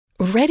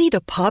Ready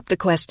to pop the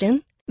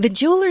question? The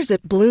jewelers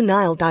at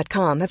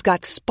BlueNile.com have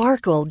got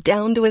sparkle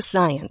down to a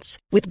science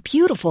with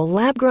beautiful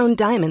lab-grown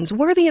diamonds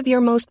worthy of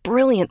your most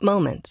brilliant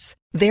moments.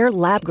 Their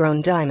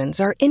lab-grown diamonds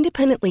are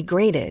independently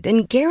graded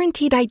and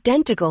guaranteed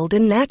identical to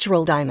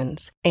natural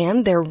diamonds,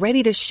 and they're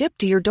ready to ship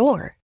to your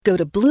door. Go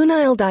to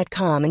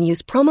BlueNile.com and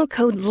use promo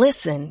code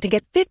LISTEN to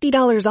get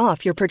 $50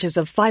 off your purchase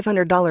of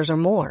 $500 or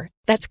more.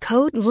 That's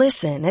code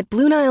LISTEN at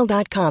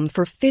BlueNile.com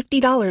for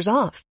 $50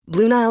 off.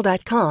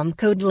 BlueNile.com,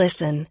 code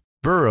LISTEN.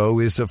 Burrow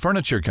is a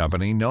furniture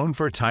company known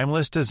for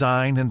timeless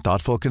design and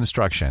thoughtful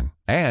construction,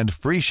 and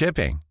free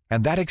shipping,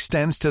 and that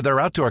extends to their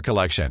outdoor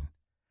collection.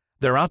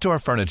 Their outdoor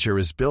furniture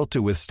is built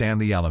to withstand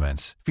the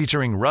elements,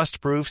 featuring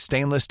rust-proof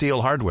stainless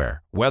steel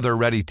hardware,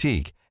 weather-ready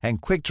teak, and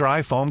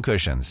quick-dry foam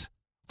cushions.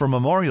 For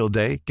Memorial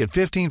Day, get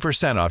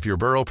 15% off your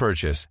Burrow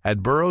purchase at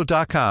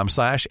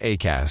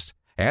burrow.com/ACAST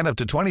and up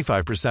to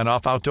 25%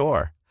 off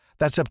outdoor.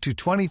 That's up to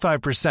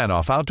 25%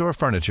 off outdoor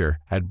furniture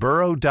at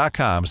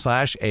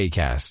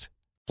burrow.com/ACAST.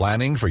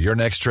 Planning for your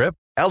next trip?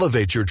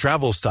 Elevate your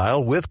travel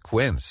style with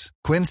Quince.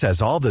 Quince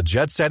has all the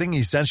jet-setting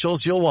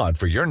essentials you'll want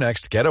for your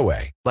next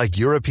getaway, like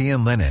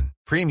European linen,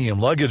 premium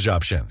luggage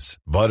options,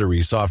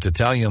 buttery soft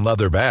Italian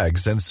leather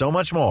bags, and so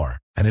much more.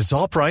 And it's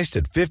all priced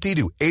at 50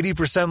 to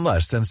 80%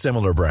 less than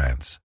similar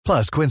brands.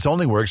 Plus, Quince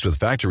only works with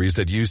factories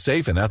that use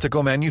safe and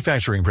ethical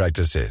manufacturing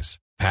practices.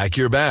 Pack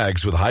your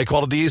bags with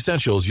high-quality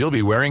essentials you'll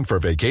be wearing for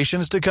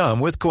vacations to come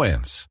with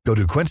Quince. Go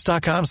to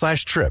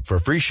quince.com/trip for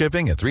free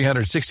shipping and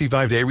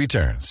 365-day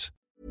returns.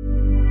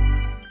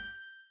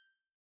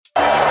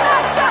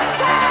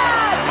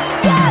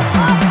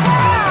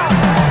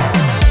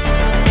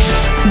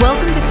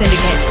 Welcome to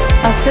Syndicate,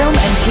 a film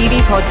and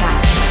TV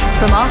podcast.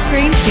 From our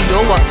screens to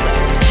your watch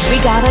list, we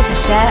gather to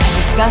share and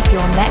discuss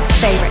your next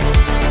favorite.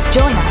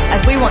 Join us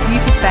as we want you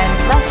to spend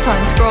less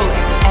time scrolling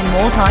and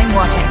more time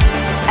watching.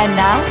 And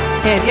now,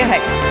 here's your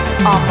host,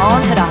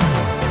 Armand Haddad.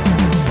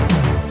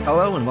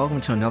 Hello and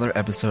welcome to another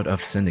episode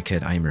of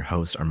Syndicate. I am your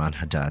host, Armand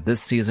Haddad.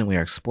 This season, we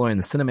are exploring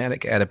the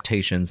cinematic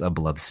adaptations of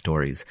beloved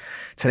stories.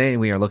 Today,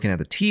 we are looking at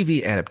the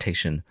TV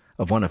adaptation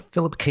of one of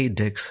Philip K.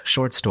 Dick's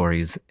short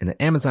stories in the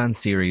Amazon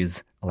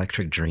series,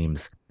 Electric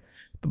Dreams.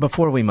 But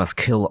before we must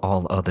kill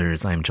all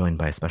others, I am joined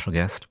by a special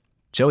guest,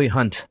 Joey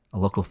Hunt, a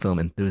local film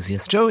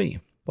enthusiast.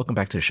 Joey, welcome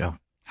back to the show.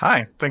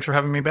 Hi, thanks for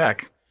having me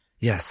back.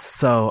 Yes,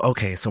 so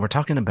we're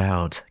talking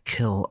about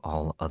Kill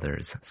All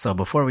Others. So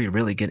before we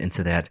really get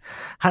into that,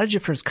 how did you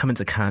first come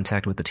into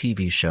contact with the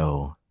TV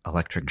show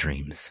Electric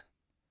Dreams?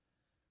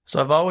 So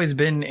I've always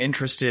been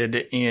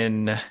interested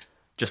in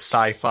just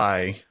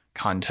sci-fi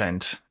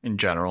content in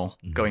general,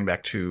 going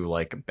back to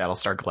like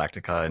Battlestar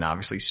Galactica, and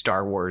obviously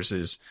Star Wars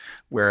is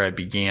where I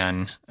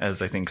began,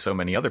 as I think so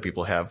many other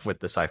people have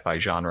with the sci-fi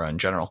genre in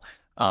general.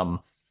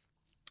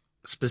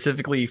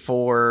 Specifically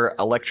for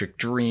Electric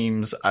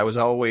Dreams, I was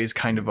always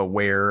kind of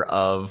aware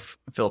of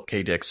Philip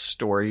K. Dick's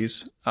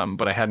stories,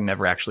 but I hadn't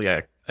ever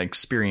actually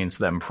experienced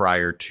them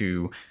prior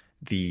to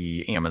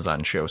the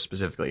Amazon show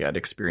specifically. I'd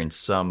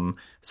experienced some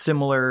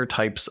similar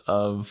types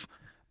of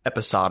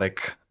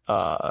episodic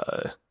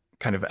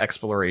kind of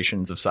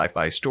explorations of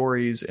sci-fi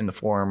stories in the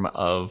form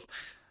of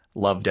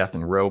Love, Death,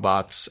 and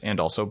Robots,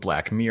 and also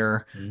Black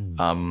Mirror.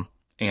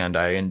 And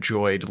I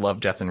enjoyed Love,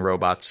 Death, and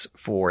Robots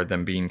for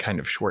them being kind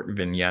of short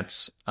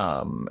vignettes.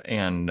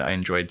 And I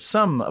enjoyed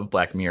some of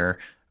Black Mirror,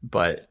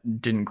 but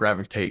didn't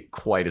gravitate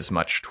quite as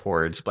much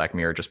towards Black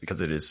Mirror just because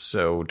it is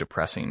so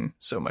depressing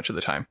so much of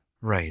the time.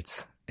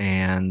 Right.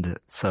 And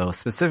so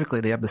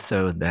specifically the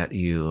episode that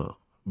you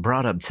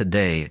brought up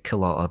today,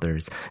 Kill All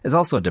Others, is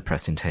also a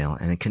depressing tale,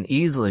 and it can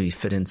easily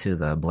fit into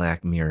the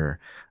Black Mirror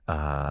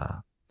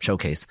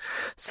showcase.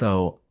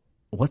 So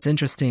what's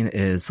interesting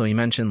is, so you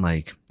mentioned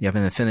like you have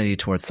an affinity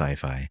towards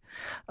sci-fi.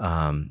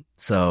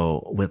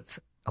 So with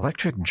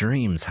Electric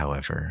Dreams,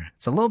 however,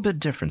 it's a little bit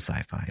different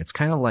sci-fi. It's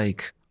kind of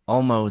like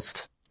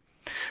almost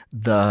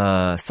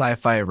the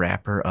sci-fi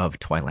wrapper of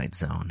Twilight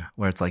Zone,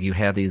 where it's like you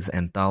have these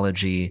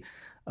anthology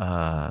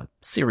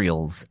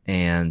serials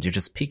and you're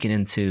just peeking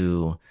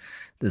into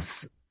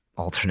this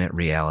alternate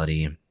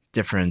reality,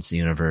 different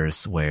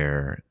universe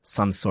where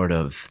some sort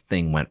of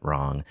thing went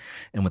wrong.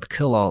 And with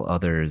Kill All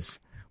Others,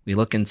 we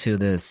look into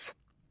this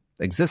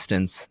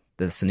existence,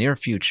 this near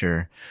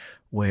future,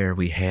 where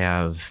we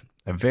have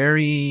a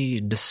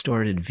very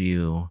distorted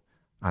view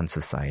on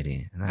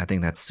society. And I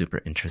think that's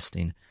super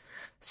interesting.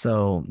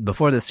 So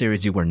before this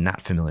series, you were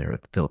not familiar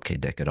with Philip K.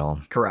 Dick at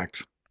all.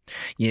 Correct.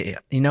 Yeah,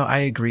 I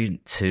agree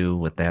too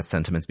with that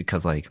sentiment,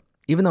 because like,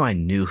 even though I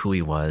knew who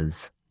he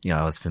was,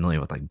 I was familiar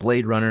with like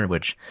Blade Runner,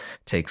 which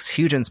takes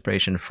huge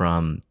inspiration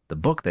from the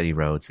book that he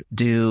wrote.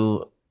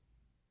 Do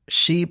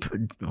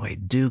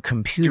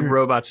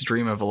robots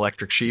dream of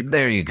electric sheep?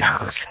 There you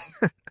go.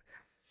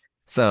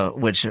 So,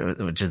 which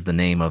is the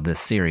name of this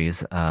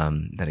series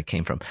that it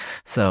came from.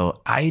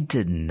 So I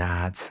did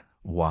not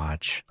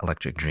watch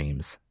Electric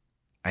Dreams.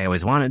 I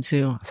always wanted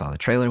to. I saw the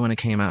trailer when it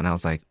came out and I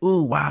was like,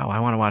 ooh, wow, I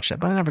want to watch that,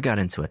 but I never got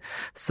into it.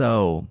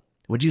 So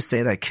would you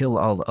say that Kill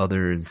All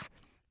Others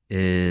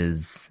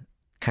is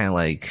kind of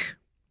like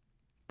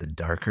the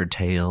darker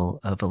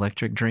tale of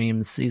Electric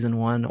Dreams season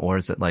 1, or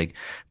is it like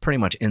pretty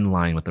much in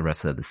line with the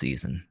rest of the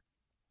season?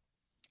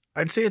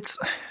 I'd say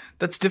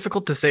that's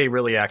difficult to say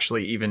really,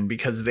 actually, even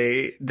because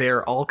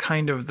they're all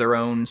kind of their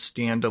own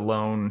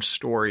standalone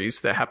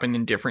stories that happen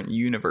in different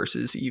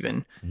universes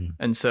even.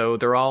 And so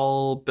they're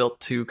all built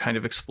to kind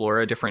of explore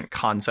a different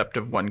concept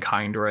of one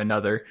kind or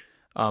another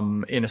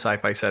in a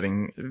sci-fi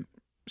setting,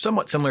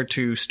 somewhat similar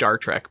to Star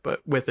Trek,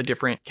 but with a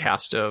different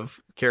cast of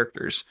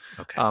characters.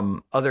 Okay.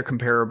 Other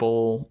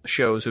comparable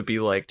shows would be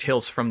like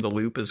Tales from the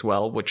Loop as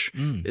well, which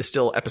is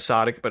still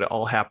episodic, but it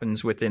all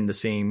happens within the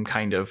same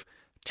kind of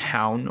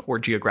town or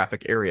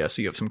geographic area. So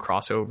you have some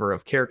crossover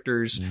of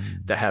characters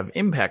that have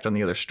impact on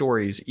the other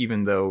stories,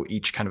 even though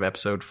each kind of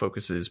episode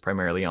focuses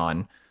primarily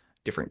on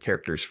different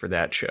characters for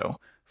that show.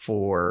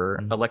 For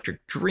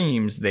Electric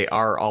Dreams, they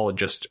are all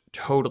just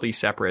totally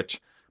separate.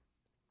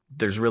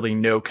 There's really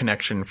no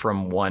connection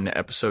from one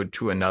episode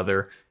to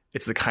another.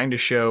 It's the kind of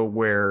show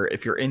where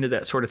if you're into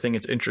that sort of thing,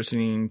 it's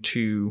interesting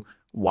to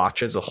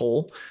watch as a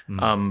whole.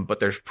 But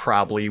there's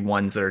probably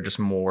ones that are just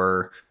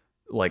more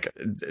like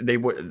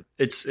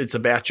it's a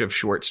batch of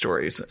short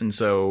stories. And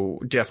so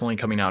definitely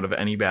coming out of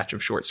any batch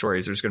of short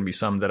stories, there's going to be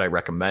some that I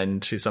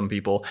recommend to some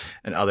people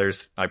and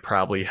others I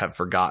probably have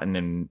forgotten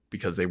and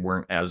because they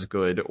weren't as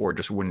good or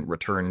just wouldn't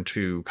return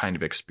to kind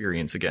of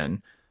experience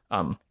again.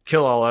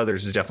 Kill All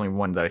Others is definitely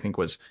one that I think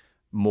was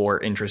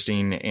more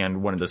interesting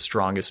and one of the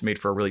strongest, made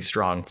for a really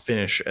strong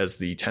finish as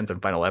the 10th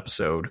and final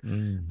episode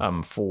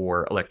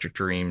for Electric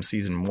Dream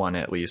season 1,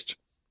 at least.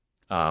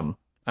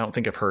 I don't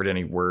think I've heard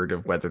any word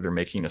of whether they're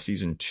making a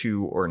season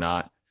 2 or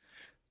not,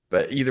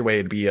 but either way,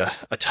 it'd be a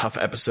tough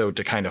episode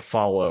to kind of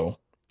follow.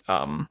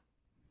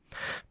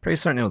 Pretty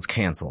certain it was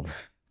canceled.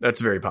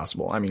 That's very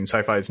possible. I mean,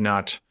 Sci-Fi is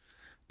not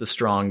the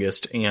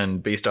strongest,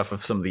 and based off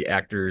of some of the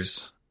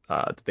actors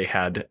that they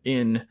had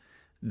in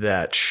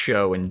that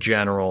show in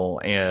general,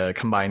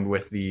 combined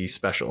with the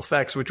special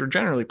effects, which were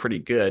generally pretty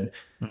good,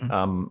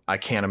 I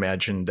can't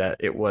imagine that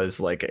it was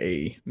like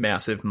a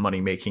massive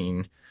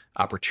money-making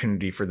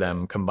opportunity for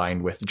them,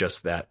 combined with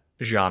just that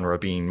genre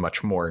being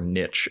much more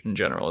niche in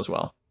general as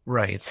well.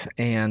 Right.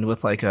 And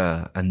with like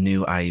a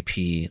new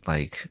IP,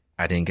 like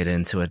I didn't get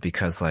into it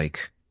because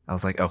like I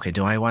was like, okay,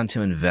 do I want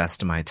to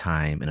invest my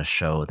time in a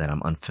show that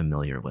I'm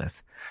unfamiliar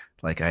with?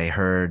 Like I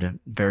heard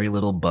very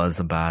little buzz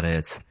about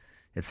it.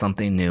 It's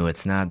something new.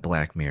 It's not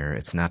Black Mirror.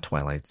 It's not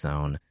Twilight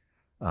Zone.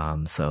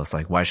 So it's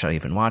like, why should I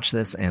even watch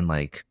this? And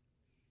like,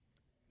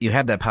 you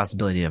have that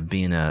possibility of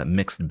being a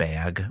mixed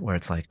bag where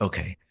it's like,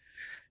 okay,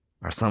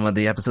 are some of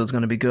the episodes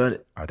going to be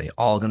good? Are they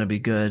all going to be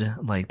good?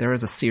 Like there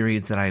is a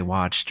series that I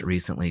watched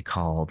recently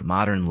called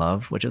Modern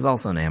Love, which is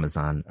also an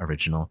Amazon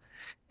original.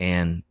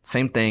 And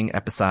same thing,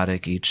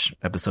 episodic, each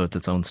episode's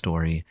its own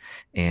story.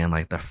 And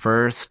like the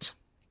first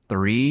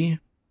 3,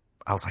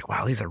 I was like,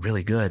 wow, these are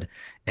really good.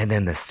 And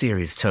then the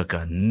series took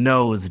a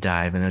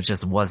nosedive and it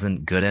just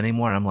wasn't good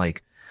anymore. I'm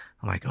like,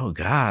 oh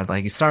God,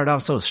 like you started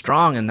off so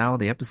strong and now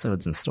the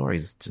episodes and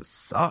stories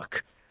just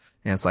suck.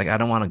 And it's like, I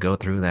don't want to go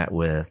through that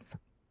with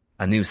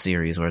a new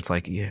series where it's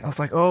like, I was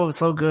like, oh, it's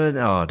so good.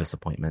 Oh,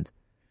 disappointment.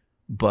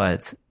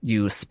 But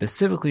you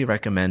specifically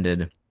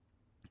recommended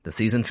the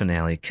season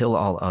finale, Kill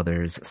All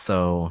Others.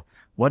 So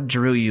what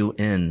drew you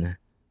in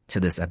to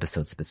this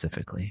episode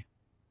specifically?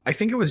 I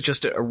think it was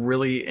just a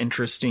really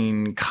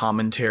interesting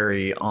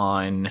commentary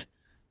on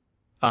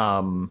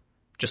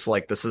just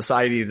like the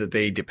society that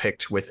they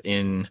depict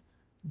within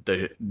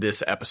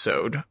this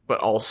episode, but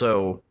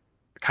also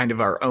kind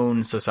of our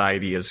own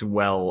society as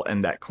well.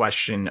 And that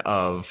question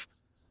of,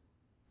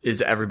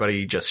 is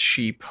everybody just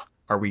sheep?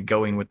 Are we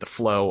going with the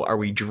flow? Are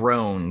we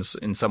drones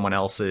in someone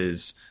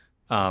else's,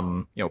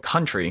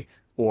 country?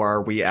 Or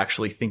are we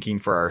actually thinking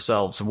for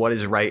ourselves? What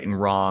is right and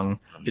wrong?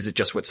 Is it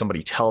just what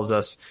somebody tells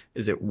us?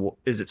 Is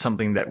it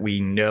something that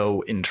we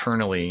know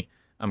internally?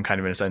 Kind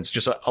of in a sense,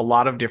 just a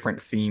lot of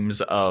different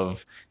themes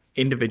of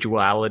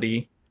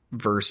individuality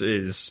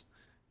versus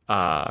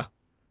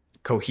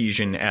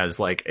cohesion as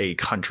like a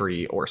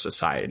country or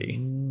society.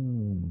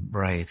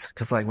 Right.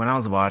 Because like when I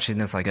was watching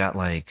this, I got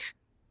like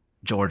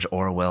George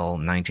Orwell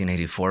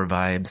 1984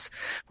 vibes,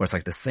 where it's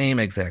like the same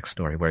exact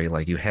story where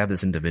you have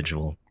this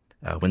individual,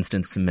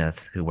 Winston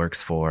Smith, who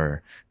works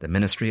for the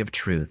Ministry of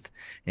Truth,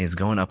 and he's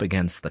going up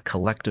against the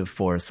collective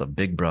force of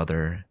Big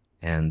Brother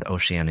and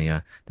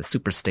Oceania, the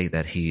super state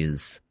that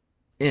he's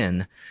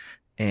in.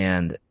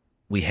 And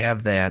we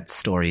have that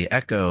story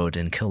echoed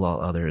in Kill All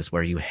Others,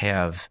 where you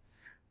have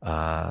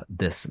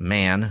this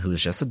man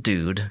who's just a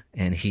dude,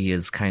 and he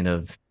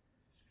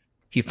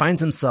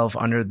finds himself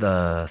under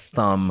the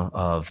thumb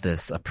of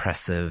this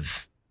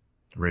oppressive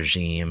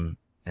regime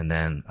and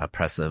then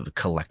oppressive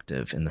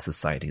collective in the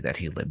society that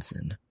he lives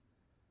in.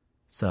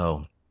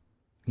 So,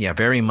 yeah,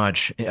 very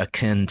much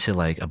akin to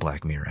like a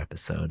Black Mirror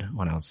episode.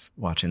 When I was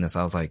watching this,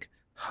 I was like,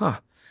 huh,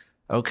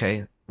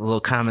 okay. A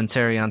little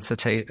commentary on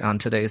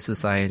today's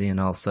society, and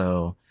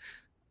also,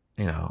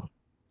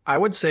 I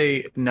would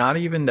say not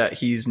even that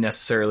he's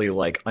necessarily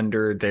like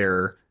under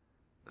their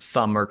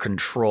thumb or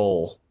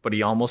control, but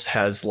he almost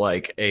has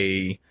like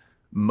a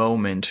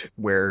moment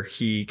where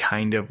he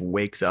kind of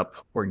wakes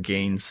up or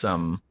gains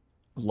some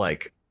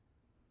like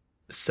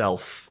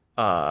self,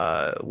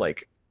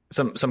 like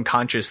some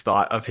conscious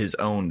thought of his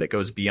own that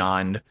goes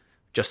beyond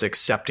just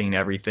accepting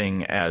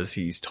everything as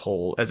it's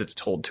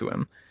told to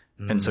him.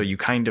 And so you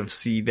kind of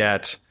see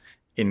that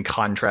in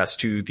contrast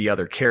to the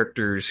other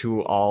characters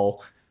who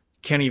all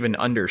can't even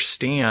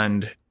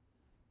understand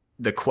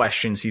the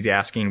questions he's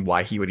asking,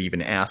 why he would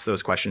even ask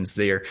those questions.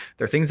 They're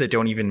things that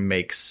don't even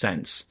make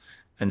sense.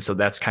 And so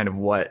that's kind of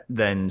what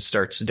then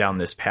starts down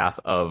this path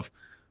of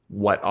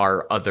what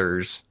are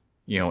others,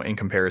 in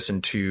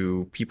comparison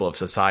to people of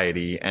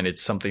society. And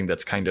it's something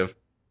that's kind of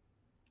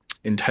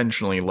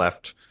intentionally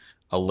left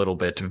a little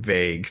bit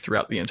vague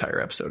throughout the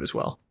entire episode as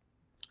well.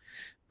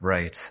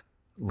 Right.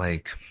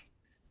 Like,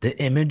 the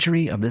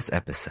imagery of this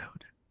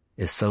episode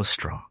is so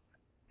strong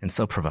and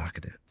so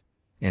provocative.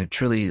 And it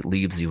truly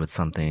leaves you with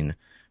something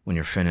when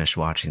you're finished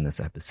watching this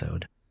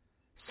episode.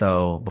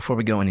 So before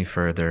we go any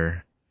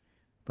further,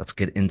 let's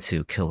get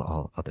into Kill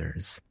All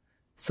Others.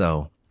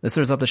 So,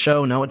 listeners of the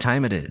show know what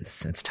time it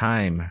is. It's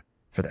time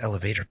for the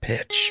elevator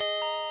pitch.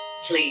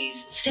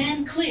 Please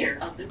stand clear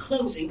of the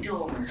closing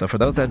door. So for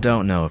those that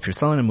don't know, if you're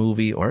selling a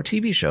movie or a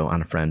TV show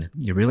on a friend,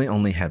 you really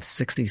only have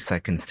 60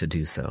 seconds to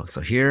do so. So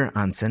here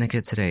on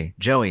Syndicate today,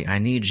 Joey, I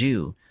need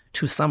you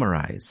to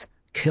summarize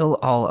Kill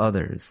All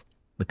Others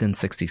within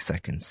 60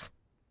 seconds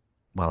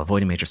while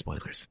avoiding major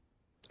spoilers.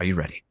 Are you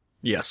ready?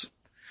 Yes.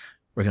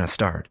 We're going to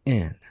start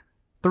in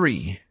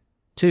 3,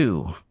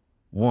 2,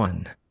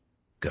 1,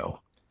 go.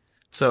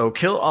 So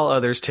Kill All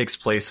Others takes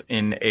place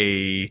in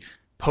a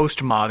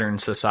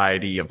postmodern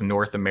society of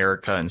North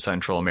America and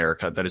Central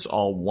America that is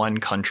all one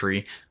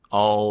country,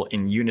 all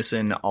in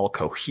unison, all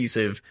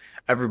cohesive.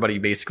 Everybody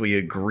basically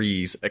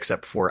agrees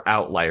except for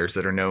outliers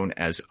that are known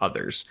as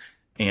others.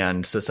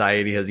 And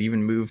society has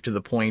even moved to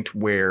the point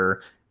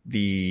where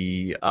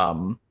the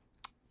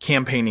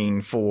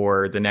campaigning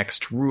for the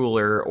next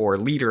ruler or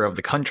leader of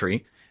the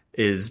country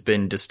has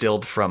been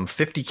distilled from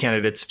 50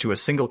 candidates to a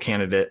single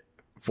candidate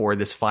for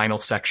this final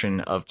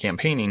section of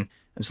campaigning.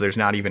 And so there's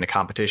not even a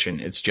competition.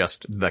 It's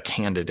just the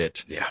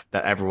candidate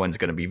that everyone's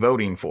going to be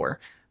voting for.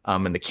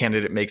 And the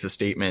candidate makes a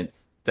statement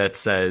that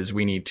says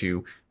we need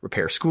to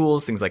repair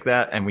schools, things like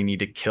that, and we need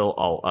to kill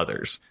all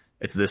others.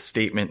 It's this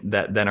statement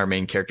that then our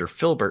main character,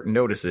 Filbert,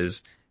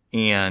 notices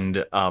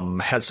and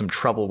has some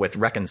trouble with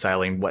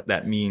reconciling what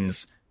that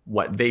means,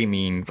 what they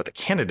mean, what the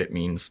candidate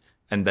means,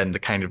 and then the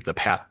kind of the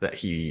path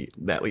that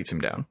leads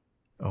him down.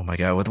 Oh my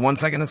God, with 1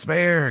 second to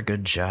spare.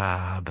 Good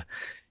job.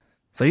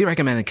 So you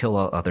recommended Kill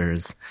All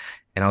Others,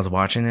 and I was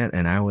watching it,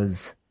 and I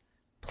was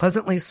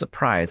pleasantly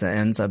surprised. It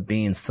ends up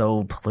being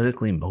so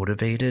politically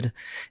motivated,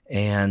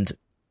 and,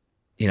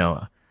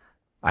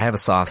 I have a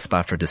soft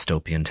spot for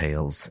dystopian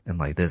tales, and,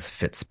 this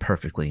fits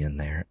perfectly in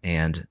there.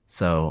 And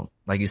so,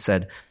 like you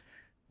said,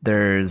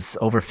 there's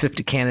over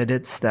 50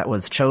 candidates that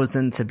was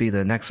chosen to be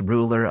the next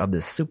ruler of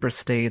this super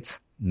state,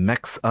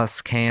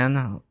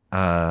 Mex-Us-Can,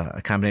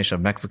 a combination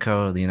of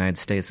Mexico, the United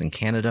States, and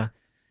Canada.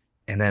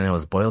 And then it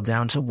was boiled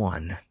down to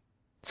one.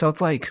 So it's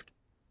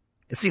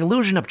the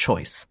illusion of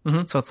choice.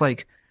 Mm-hmm. So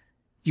it's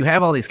you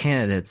have all these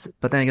candidates,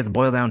 but then it gets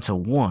boiled down to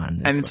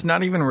one. And it's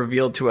not even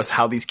revealed to us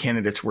how these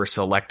candidates were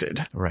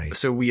selected. Right.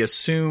 So we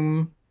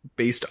assume,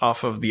 based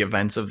off of the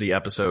events of the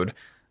episode,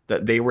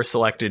 that they were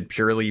selected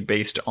purely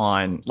based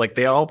on,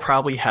 they all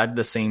probably had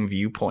the same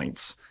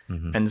viewpoints.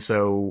 Mm-hmm. And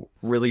so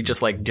really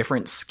just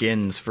different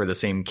skins for the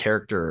same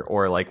character.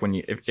 Or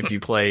when if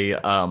you play,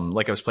 I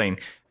was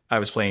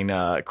playing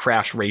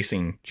Crash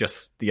Racing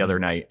just the other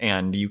night,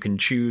 and you can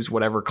choose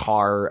whatever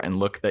car and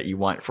look that you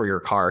want for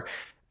your car,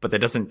 but that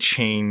doesn't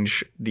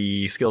change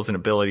the skills and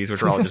abilities,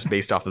 which are all just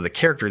based off of the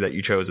character that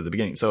you chose at the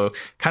beginning. So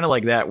kind of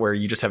like that, where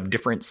you just have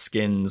different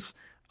skins,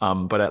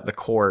 but at the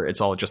core,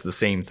 it's all just the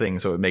same thing.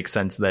 So it makes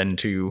sense then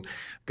to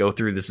go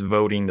through this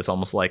voting that's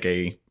almost like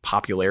a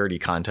popularity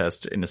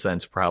contest in a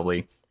sense,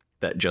 probably,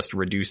 that just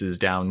reduces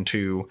down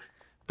to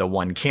the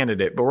one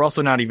candidate. But we're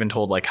also not even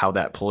told how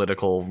that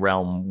political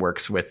realm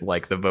works with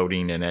the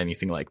voting and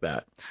anything like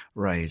that.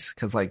 Right.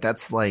 Because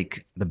that's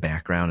the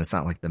background. It's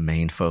not the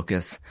main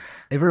focus.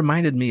 It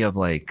reminded me of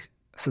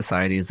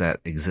societies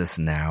that exist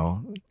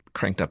now,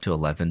 cranked up to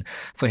 11.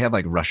 So you have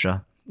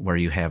Russia, where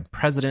you have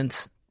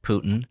President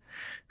Putin,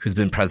 who's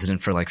been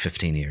president for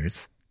 15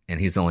 years, and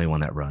he's the only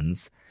one that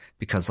runs.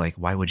 Because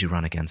why would you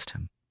run against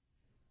him?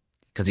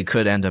 Because he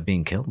could end up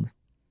being killed.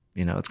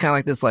 It's kind of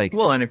like this,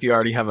 well, and if you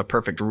already have a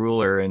perfect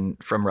ruler and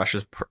from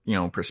Russia's,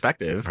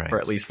 perspective, right,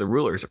 or at least the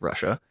rulers of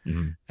Russia.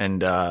 Mm-hmm.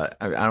 And I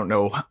don't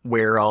know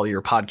where all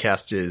your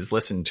podcast is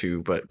listened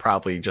to, but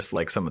probably just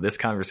some of this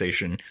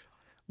conversation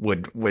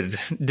would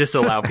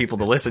disallow people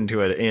to listen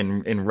to it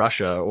in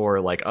Russia or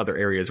other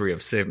areas where you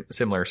have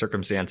similar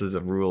circumstances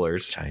of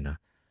rulers. China.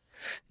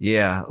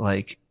 Yeah.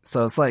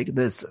 So it's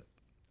this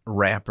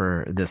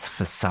wrapper, this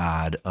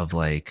facade of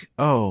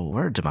oh,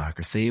 we're a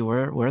democracy,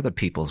 we're the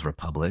people's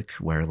republic,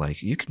 where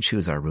you can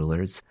choose our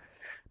rulers,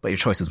 but your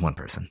choice is one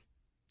person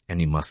and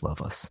you must love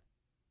us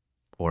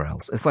or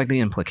else. It's the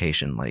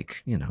implication,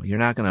 you're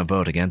not going to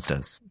vote against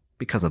us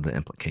because of the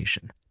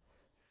implication.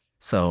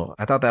 So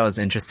I thought that was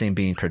interesting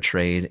being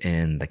portrayed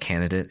in The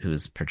Candidate,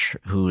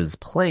 who is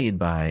played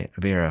by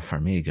Vera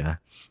Farmiga,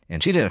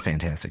 and she did a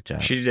fantastic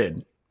job. She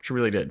did. She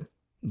really did.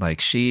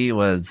 Like she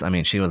was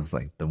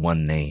like the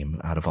one name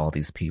out of all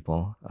these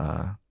people,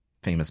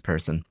 famous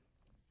person.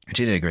 And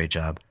she did a great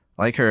job.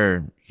 I like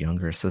her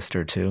younger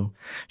sister too.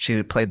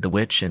 She played the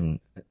witch in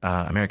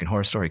American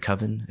Horror Story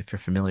Coven, if you're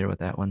familiar with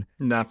that one.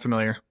 Not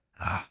familiar.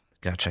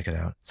 Gotta check it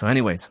out. So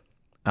anyways,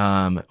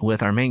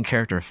 with our main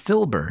character,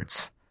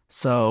 Filbert.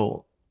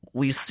 So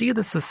we see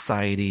the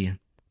society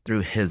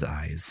through his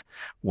eyes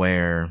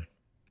where,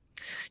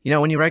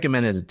 when you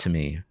recommended it to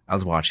me, I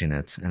was watching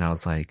it and I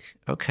was like,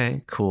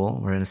 okay, cool.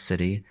 We're in a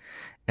city.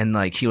 And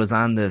like he was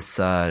on this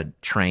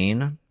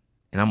train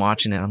and I'm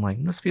watching it. I'm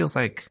like, this feels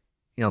like,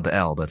 the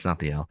L, but it's not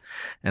the L.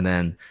 And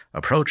then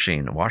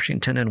approaching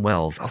Washington and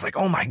Wells, I was like,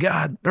 oh my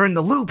God, they're in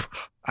the loop.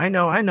 I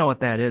know what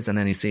that is. And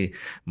then you see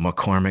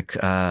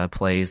McCormick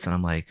Place and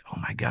I'm like, oh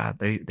my God,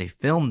 they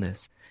filmed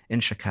this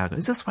in Chicago.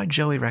 Is this why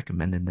Joey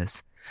recommended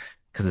this?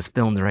 Because it's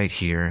filmed right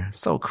here.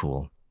 So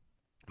cool.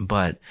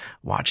 But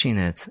watching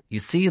it, you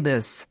see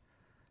this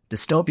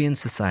dystopian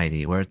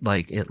society where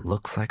like it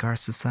looks like our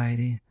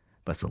society,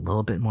 but it's a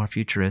little bit more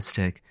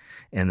futuristic,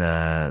 and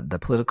the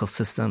political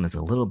system is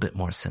a little bit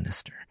more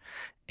sinister.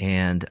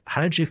 And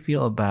how did you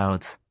feel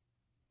about,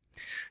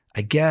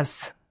 I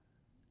guess,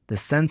 the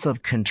sense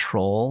of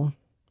control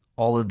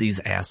all of these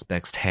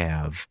aspects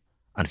have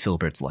on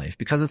Filbert's life?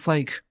 Because it's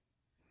like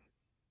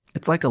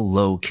a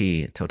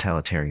low-key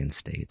totalitarian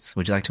state.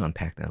 Would you like to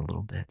unpack that a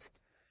little bit?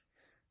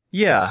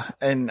 Yeah,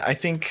 and I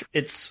think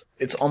it's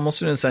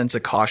almost in a sense a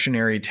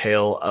cautionary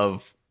tale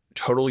of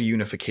total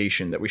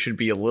unification, that we should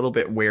be a little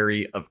bit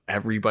wary of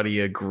everybody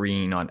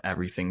agreeing on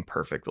everything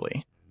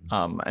perfectly.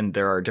 And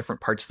there are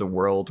different parts of the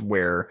world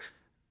where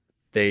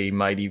they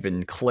might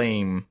even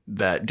claim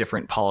that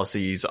different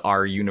policies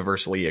are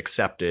universally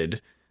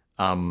accepted,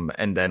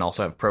 and then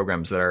also have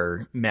programs that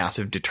are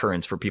massive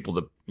deterrents for people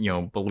to,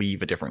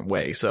 believe a different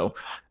way. So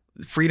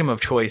freedom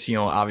of choice,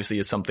 obviously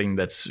is something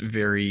that's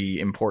very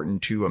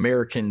important to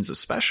Americans,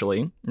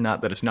 especially.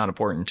 Not that it's not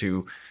important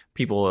to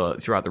people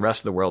throughout the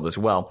rest of the world as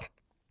well.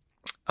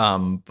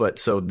 But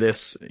so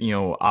this,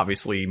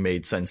 obviously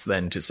made sense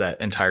then to set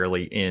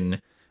entirely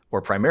in,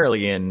 or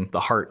primarily in,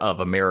 the heart of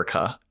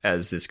America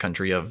as this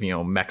country of,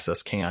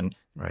 Mexas can.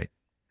 Right.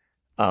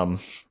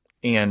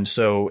 And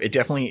so it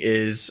definitely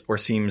is, or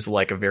seems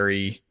like a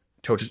very,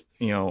 just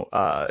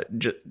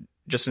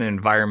an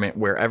environment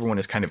where everyone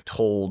is kind of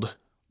told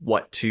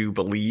what to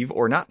believe,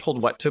 or not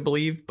told what to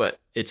believe, but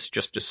it's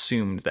just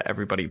assumed that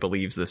everybody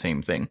believes the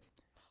same thing,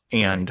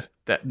 and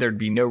that there'd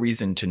be no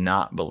reason to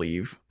not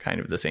believe kind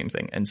of the same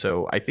thing. And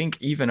so I think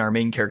even our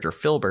main character,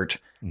 Filbert,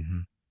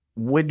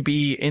 would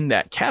be in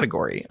that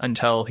category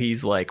until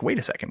he's like, wait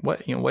a second,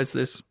 what's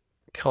this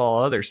kill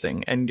all others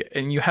thing? And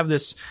you have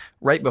this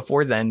right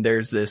before then,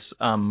 there's this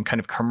kind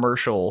of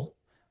commercial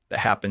that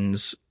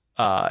happens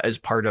as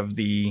part of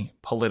the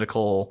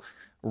political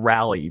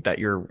rally that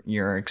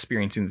you're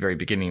experiencing at the very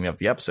beginning of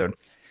the episode,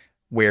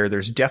 where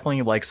there's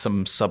definitely like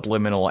some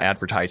subliminal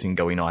advertising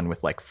going on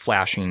with like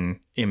flashing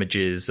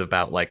images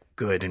about like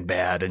good and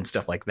bad and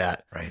stuff like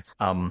that. Right.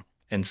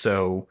 And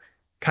so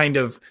kind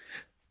of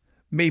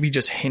maybe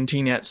just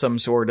hinting at some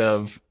sort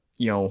of,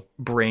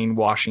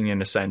 brainwashing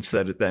in a sense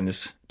that it then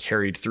is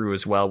carried through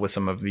as well with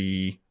some of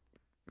the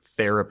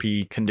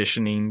therapy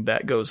conditioning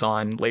that goes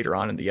on later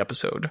on in the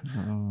episode.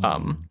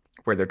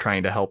 Where they're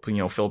trying to help,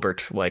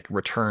 Filbert like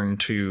return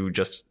to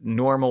just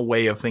normal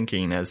way of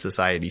thinking as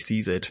society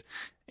sees it.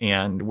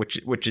 And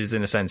which is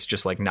in a sense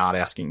just like not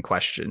asking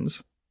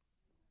questions.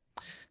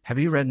 Have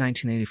you read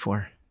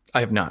 1984? I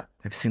have not.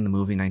 Have you seen the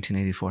movie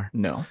 1984?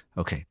 No.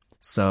 Okay.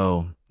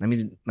 So let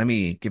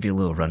me give you a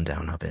little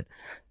rundown of it.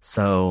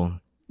 So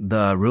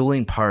the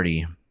ruling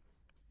party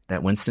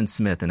that Winston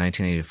Smith in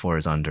 1984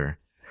 is under,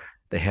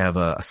 they have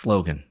a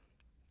slogan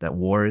that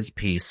war is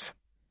peace,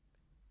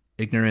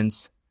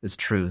 ignorance is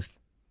truth,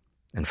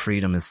 and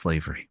freedom is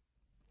slavery.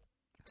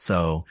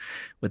 So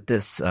with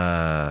this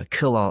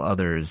kill all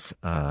others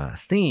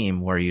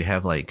theme, where you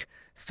have like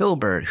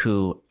Filbert,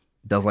 who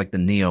does like the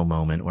Neo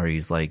moment where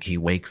he's like, he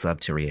wakes up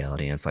to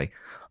reality and it's like,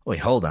 wait,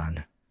 hold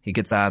on. He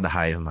gets out of the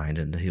hive mind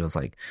and he was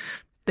like,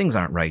 things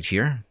aren't right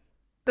here.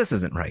 This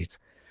isn't right.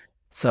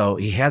 So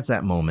he has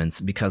that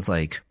moment because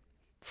like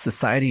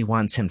society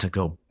wants him to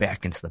go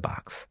back into the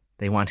box.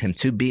 They want him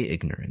to be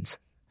ignorant,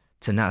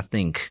 to not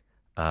think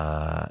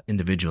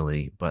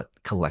individually, but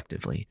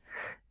collectively.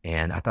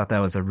 And I thought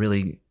that was a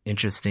really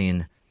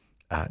interesting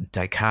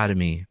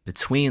dichotomy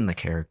between the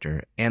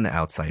character and the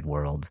outside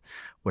world,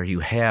 where you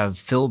have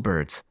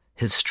Filbert,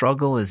 his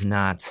struggle is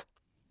not,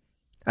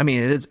 I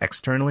mean, it is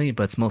externally,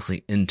 but it's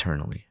mostly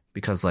internally,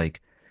 because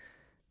like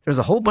there's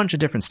a whole bunch of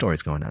different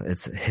stories going on.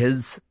 It's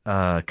his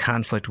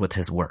conflict with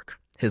his work,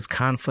 his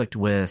conflict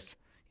with,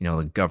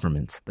 the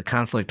government, the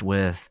conflict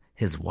with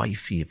his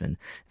wife even.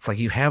 It's like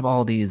you have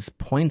all these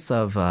points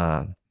of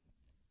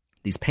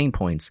these pain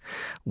points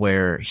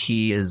where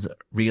he is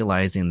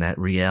realizing that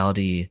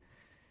reality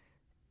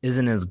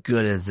isn't as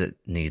good as it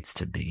needs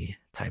to be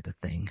type of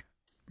thing.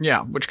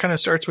 Yeah, which kind of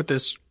starts with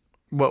this,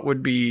 what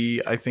would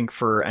be, I think,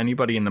 for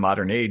anybody in the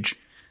modern age,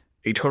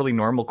 a totally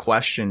normal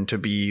question to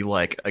be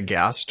like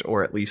aghast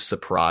or at least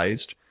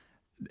surprised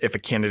if a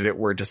candidate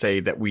were to say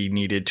that we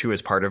needed to,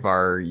 as part of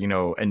our,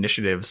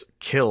 initiatives,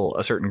 kill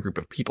a certain group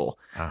of people.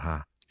 Uh-huh.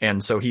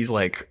 And so he's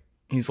like,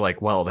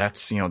 well,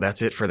 that's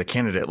it for the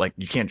candidate. Like,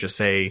 you can't just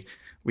say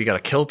we got to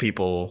kill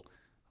people.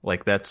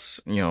 Like, that's,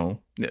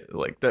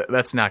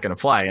 that's not going to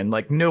fly. And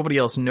like, nobody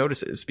else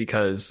notices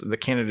because the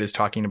candidate is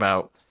talking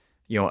about,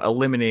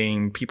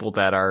 eliminating people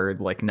that are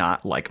like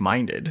not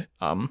like-minded,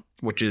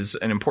 which is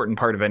an important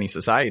part of any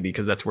society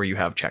because that's where you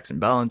have checks and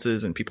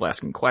balances and people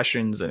asking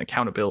questions and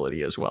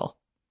accountability as well.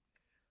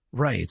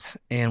 Right.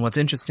 And what's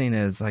interesting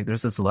is like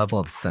there's this level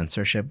of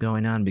censorship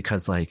going on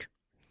because like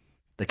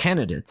the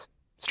candidate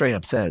straight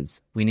up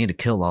says we need to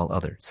kill all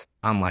others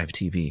on live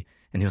TV.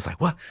 And he was like,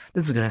 what?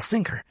 This is going to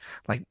sink her.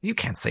 Like, you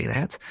can't say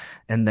that.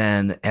 And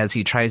then as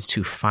he tries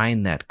to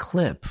find that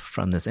clip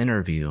from this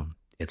interview,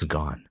 it's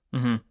gone.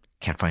 Mm-hmm.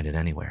 Can't find it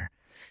anywhere.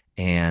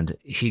 And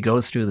he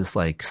goes through this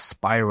like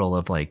spiral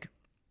of like,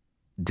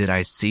 did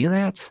I see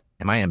that?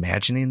 Am I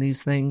imagining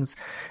these things?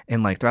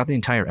 And like throughout the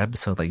entire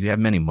episode, like you have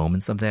many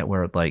moments of that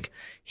where like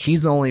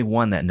he's the only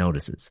one that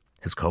notices.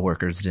 His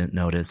coworkers didn't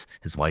notice.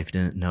 His wife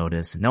didn't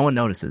notice. No one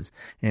notices.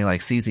 And he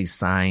like sees these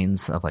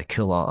signs of like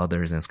kill all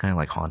others, and it's kind of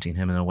like haunting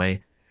him in a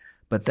way.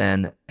 But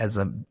then as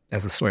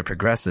the story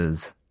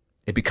progresses,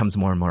 it becomes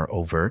more and more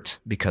overt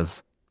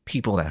because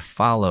people that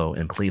follow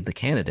and plead the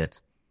candidate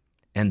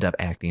end up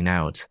acting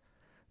out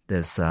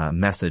this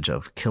message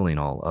of killing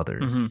all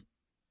others. Mm-hmm.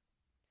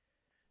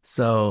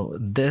 So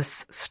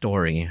this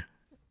story,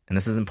 and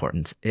this is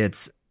important,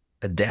 it's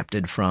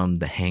adapted from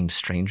The Hanged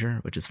Stranger,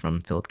 which is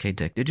from Philip K.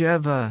 Dick. Did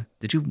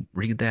you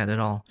read that at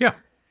all? Yeah.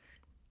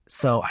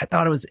 So I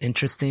thought it was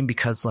interesting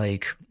because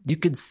like you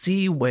could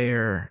see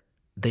where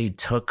they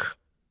took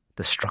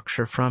the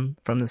structure from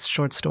this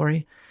short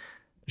story.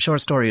 The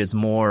short story is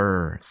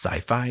more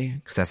sci-fi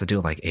because it has to do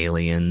with like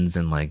aliens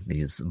and like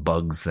these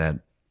bugs that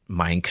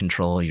mind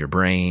control your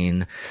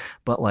brain.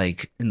 But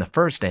like in the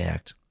first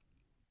act,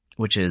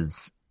 which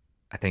is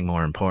I think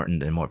more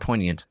important and more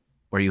poignant,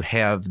 where you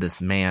have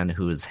this man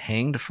who is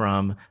hanged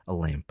from a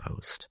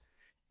lamppost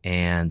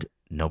and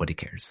nobody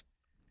cares.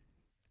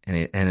 And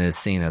it is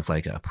seen as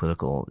like a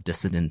political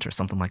dissident or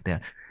something like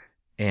that.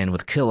 And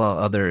with Kill All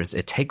Others,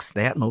 it takes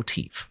that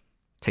motif,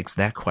 takes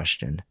that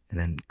question, and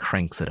then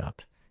cranks it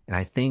up. And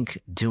I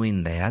think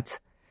doing that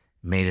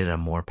made it a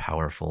more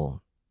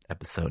powerful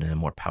episode and a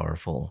more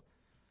powerful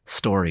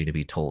story to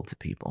be told to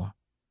people.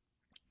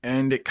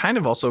 And it kind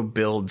of also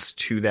builds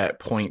to that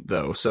point,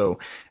 though. So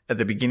at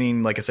the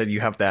beginning, like I said,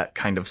 you have that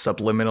kind of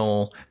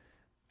subliminal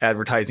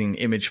advertising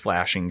image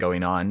flashing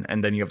going on.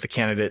 And then you have the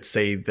candidate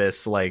say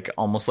this, like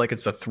almost like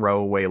it's a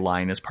throwaway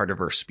line as part of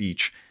her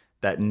speech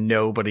that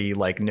nobody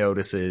like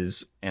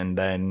notices. And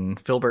then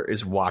Filbert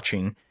is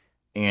watching,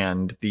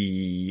 and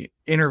the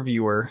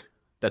interviewer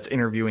that's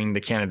interviewing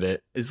the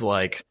candidate is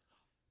like,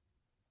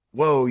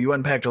 whoa, you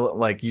unpacked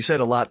like you said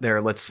a lot there.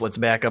 Let's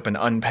back up and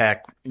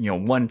unpack,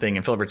 one thing.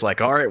 And Filbert's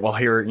like, all right, well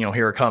here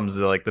it comes,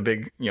 like the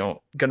big,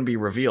 gonna be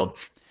revealed.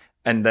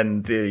 And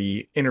then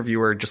the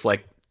interviewer just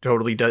like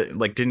totally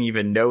didn't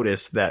even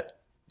notice that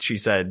she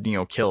said,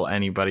 kill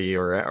anybody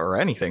or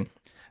anything,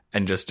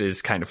 and just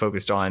is kind of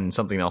focused on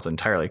something else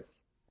entirely.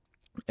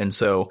 And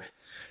so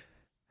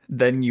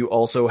then you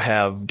also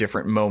have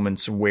different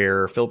moments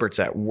where Filbert's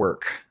at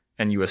work,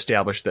 and you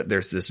establish that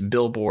there's this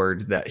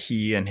billboard that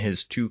he and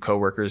his two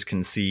coworkers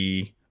can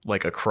see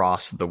like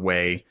across the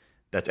way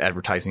that's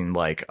advertising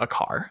like a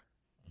car.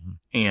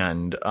 Mm-hmm.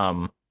 And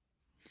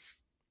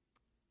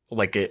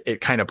like it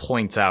kind of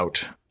points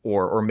out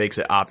or makes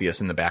it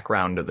obvious in the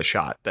background of the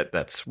shot that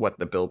that's what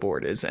the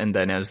billboard is. And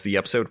then as the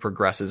episode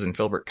progresses and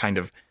Filbert kind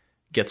of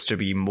gets to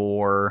be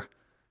more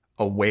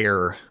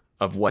aware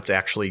of what's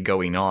actually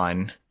going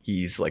on,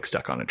 he's like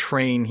stuck on a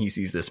train. He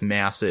sees this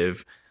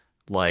massive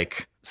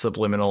like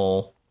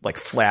subliminal like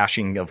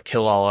flashing of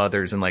kill all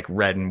others in like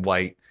red and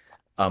white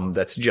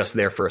that's just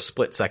there for a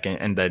split second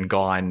and then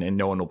gone, and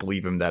no one will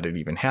believe him that it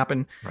even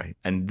happened. Right.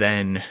 And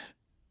then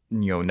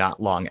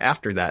not long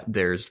after that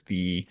there's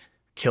the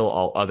kill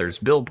all others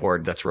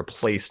billboard that's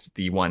replaced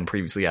the one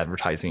previously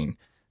advertising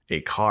a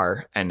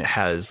car, and it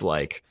has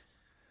like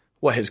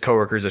what his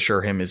coworkers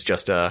assure him is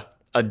just a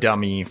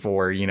dummy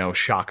for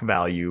shock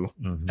value.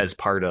 Mm-hmm. as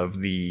part of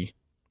the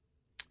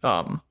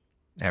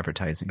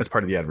advertising. As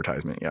part of the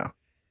advertisement, yeah.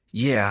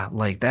 Yeah,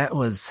 like that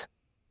was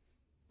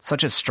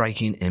such a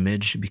striking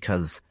image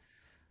because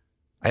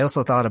I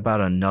also thought about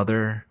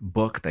another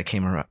book that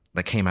came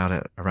out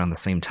at around the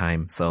same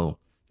time. So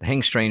The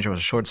Hanged Stranger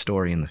was a short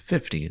story in the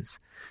 50s.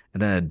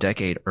 And then a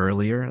decade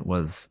earlier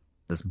was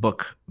this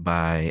book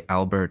by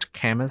Albert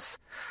Camus,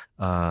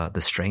 The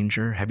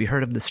Stranger. Have you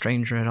heard of The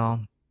Stranger at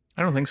all?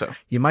 I don't think so.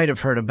 You might have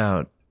heard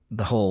about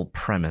the whole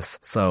premise.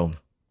 So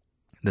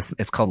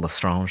it's called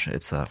L'Estrange.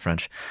 It's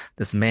French.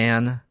 This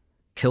man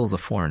kills a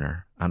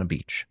foreigner on a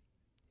beach,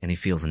 and he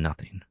feels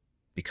nothing.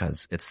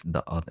 because it's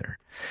the other.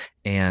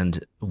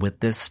 And with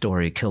this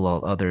story, Kill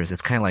All Others,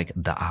 it's kind of like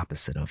the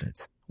opposite of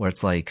it, where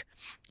it's like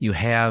you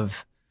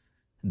have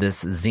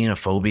this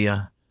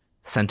xenophobia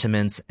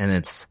sentiments, and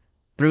it's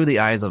through the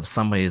eyes of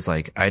somebody who's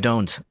like, I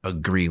don't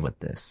agree with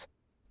this.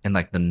 And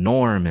like the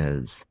norm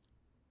is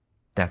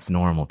that's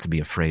normal to be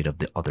afraid of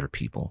the other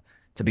people,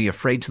 to be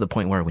afraid to the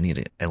point where we need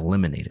to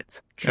eliminate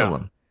it, kill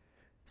them.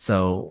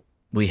 So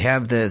we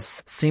have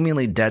this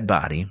seemingly dead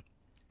body,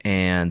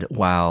 and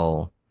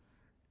while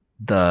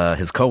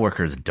his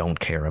coworkers don't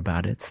care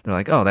about it, they're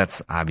like, oh,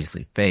 that's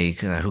obviously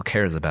fake. Who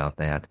cares about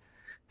that?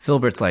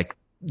 Filbert's like,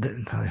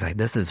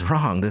 this is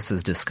wrong. This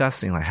is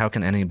disgusting. Like, how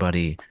can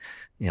anybody,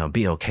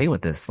 be okay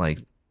with this? Like,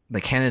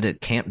 the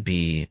candidate can't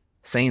be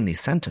saying these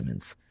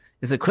sentiments.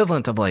 It's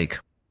equivalent of like,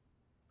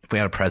 if we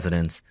had a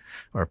president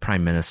or a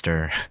prime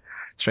minister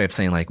straight up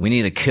saying like, we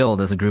need to kill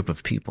this group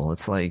of people.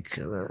 It's like,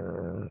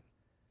 and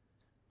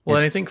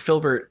I think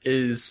Filbert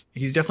he's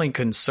definitely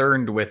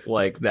concerned with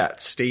like that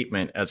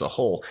statement as a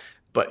whole,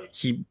 but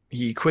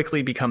he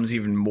quickly becomes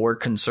even more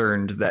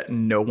concerned that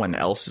no one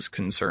else is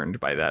concerned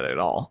by that at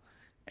all.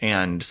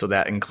 And so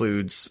that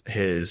includes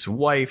his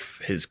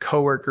wife, his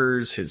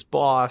coworkers, his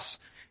boss,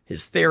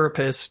 his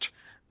therapist,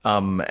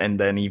 and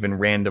then even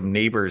random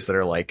neighbors that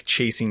are like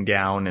chasing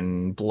down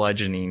and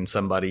bludgeoning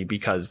somebody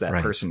because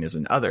that person is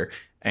an other.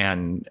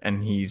 And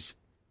he's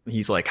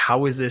like,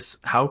 how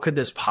could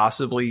this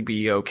possibly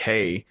be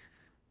okay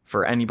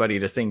for anybody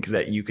to think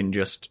that you can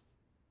just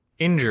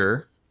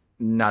injure,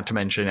 not to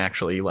mention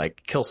actually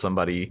like kill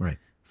somebody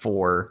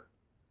for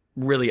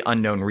really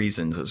unknown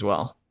reasons as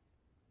well.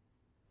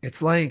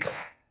 It's like,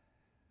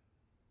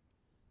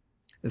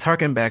 it's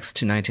harken back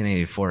to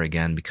 1984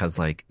 again, because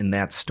like in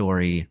that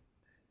story,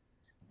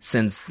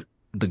 since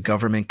the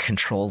government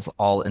controls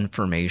all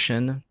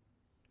information,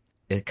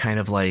 it kind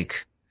of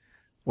like,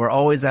 we're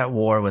always at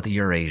war with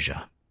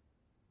Eurasia.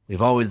 They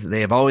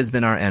have always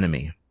been our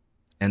enemy.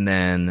 And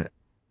then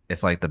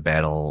if like the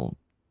battle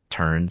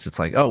turns, it's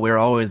like, oh, we're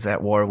always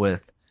at war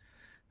with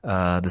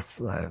I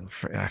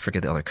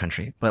forget the other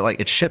country, but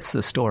like it shifts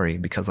the story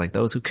because like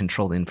those who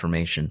control the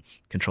information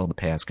control the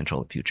past,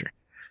 control the future.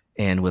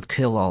 And with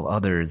Kill All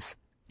Others,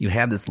 you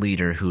have this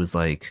leader who's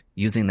like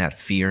using that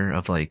fear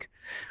of like,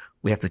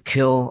 we have to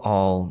kill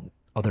all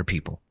other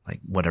people, like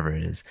whatever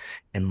it is.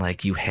 And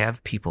like you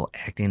have people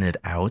acting it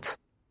out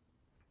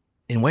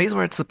in ways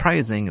where it's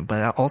surprising,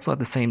 but also at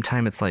the same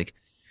time, it's like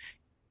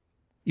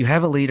you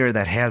have a leader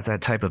that has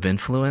that type of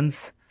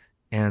influence,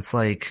 and it's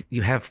like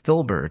you have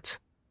Filbert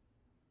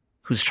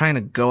who's trying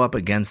to go up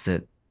against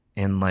it,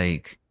 and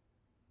like,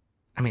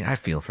 I mean, I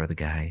feel for the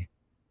guy,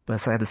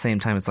 but at the same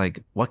time, it's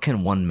like, what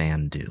can one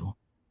man do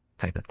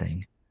type of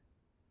thing.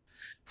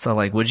 So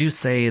like, would you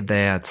say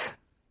that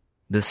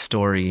this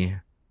story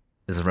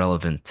is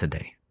relevant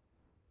today?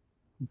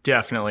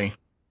 Definitely.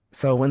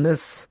 So when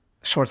this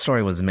short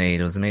story was made,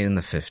 it was made in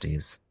the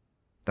 50s.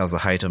 That was the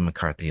height of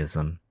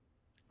McCarthyism,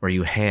 where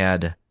you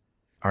had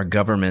our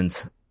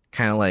government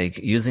kind of like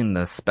using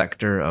the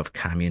specter of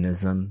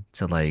communism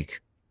to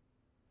like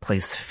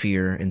place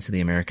fear into the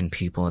American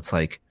people. It's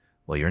like,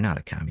 well, you're not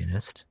a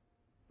communist.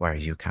 Why are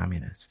you a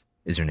communist?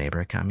 Is your neighbor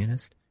a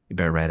communist? You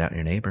better rat out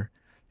your neighbor,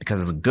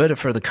 because it's good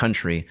for the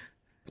country.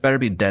 It's better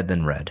be dead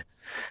than red.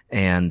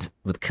 And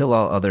with Kill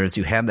All Others,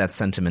 you have that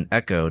sentiment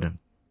echoed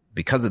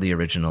because of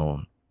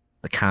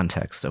the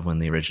context of when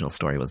the original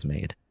story was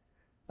made.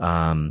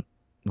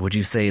 Would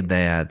you say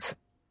that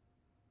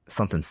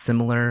something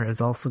similar is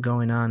also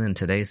going on in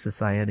today's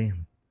society?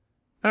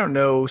 I don't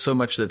know so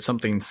much that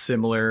something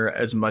similar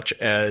as much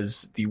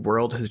as the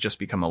world has just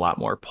become a lot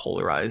more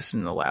polarized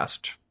in the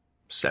last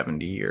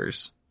 70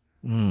 years.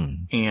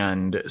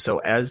 And so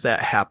as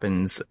that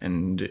happens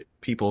and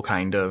people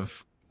kind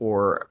of,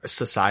 or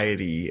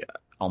society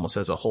almost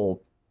as a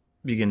whole,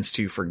 begins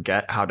to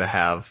forget how to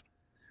have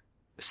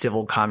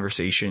civil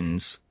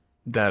conversations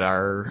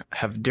that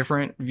have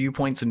different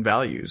viewpoints and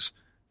values,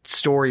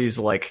 stories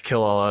like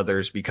Kill All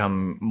Others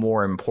become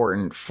more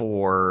important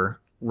for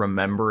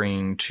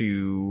remembering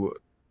to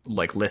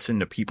like listen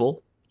to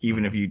people,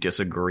 even if you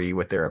disagree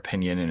with their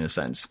opinion in a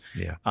sense.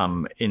 Yeah.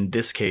 In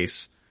this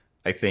case,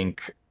 I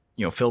think,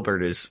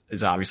 Filbert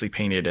is obviously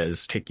painted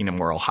as taking a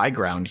moral high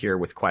ground here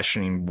with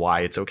questioning why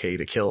it's okay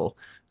to kill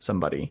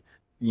somebody.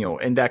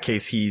 In that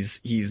case, he's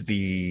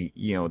the,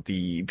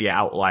 the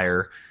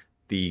outlier,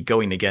 the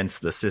going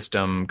against the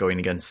system, going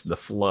against the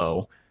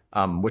flow,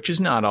 which is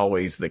not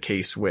always the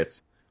case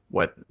with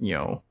what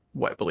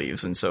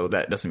believes. And so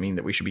that doesn't mean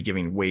that we should be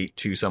giving weight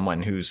to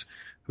someone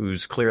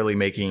who's clearly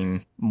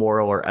making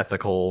moral or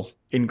ethical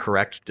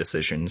incorrect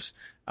decisions.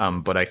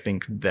 But I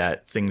think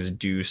that things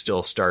do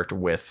still start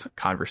with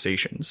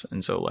conversations.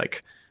 And so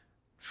like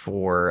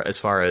as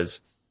far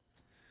as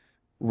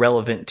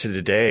relevant to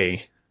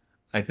today,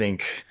 I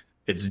think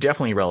it's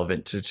definitely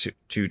relevant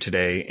to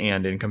today.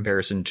 And in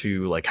comparison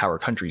to like how our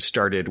country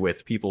started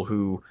with people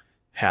who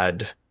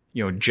had,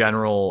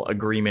 general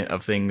agreement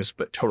of things,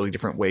 but totally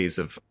different ways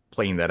of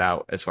playing that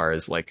out as far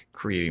as like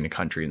creating a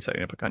country and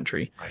setting up a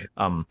country.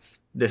 Right.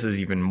 This is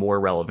even more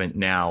relevant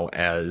now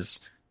as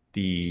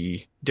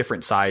the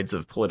different sides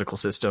of political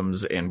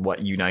systems and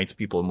what unites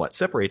people and what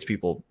separates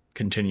people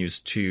continues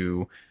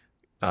to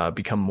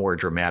become more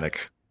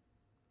dramatic.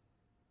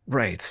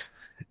 Right.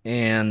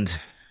 And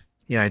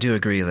yeah, I do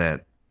agree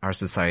that our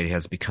society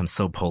has become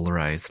so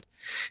polarized,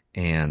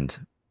 and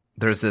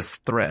there's this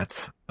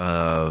threat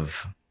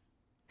of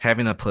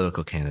having a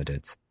political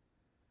candidate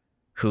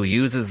who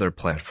uses their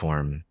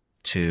platform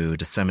to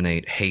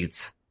disseminate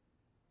hate,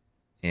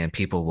 and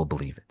people will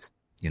believe it.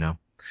 You know,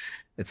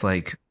 it's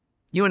like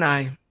you and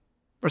I,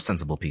 we're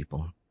sensible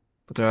people,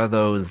 but there are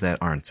those that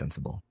aren't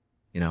sensible.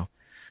 You know,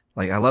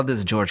 like I love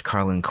this George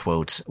Carlin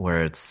quote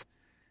where it's,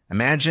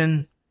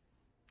 imagine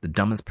the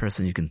dumbest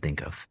person you can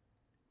think of.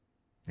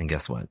 And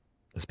guess what?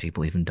 There's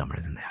people even dumber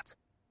than that.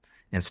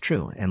 And it's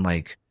true. And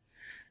like,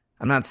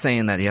 I'm not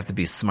saying that you have to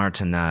be smart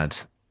to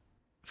not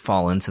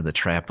fall into the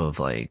trap of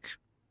like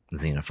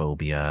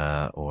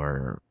xenophobia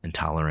or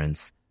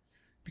intolerance,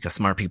 because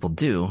smart people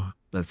do,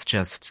 but it's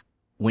just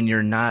when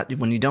you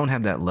don't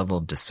have that level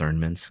of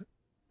discernment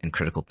and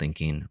critical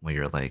thinking where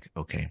you're like,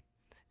 okay,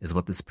 is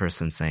what this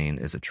person's saying,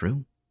 is it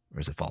true or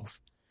is it false?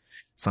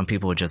 Some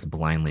people would just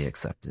blindly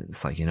accept it.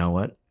 It's like, you know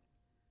what?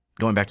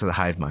 Going back to the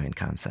hive mind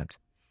concept,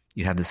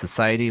 you have the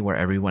society where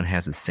everyone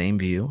has the same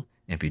view.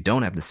 And if you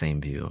don't have the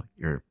same view,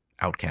 you're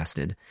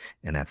outcasted,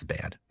 and that's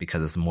bad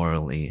because it's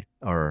morally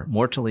or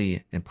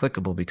mortally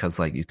implicable, because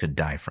like you could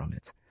die from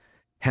it.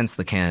 Hence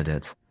the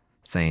candidates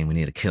saying we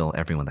need to kill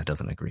everyone that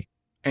doesn't agree.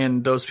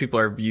 And those people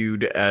are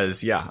viewed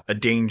as, a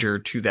danger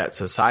to that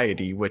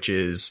society, which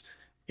is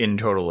in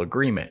total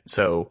agreement.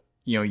 So,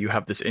 you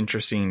have this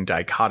interesting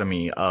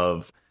dichotomy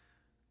of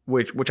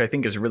which I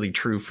think is really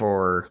true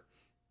for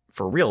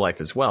real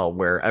life as well,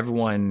 where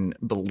everyone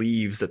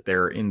believes that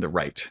they're in the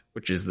right,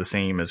 which is the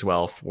same as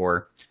well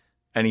for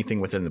anything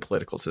within the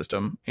political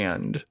system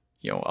and,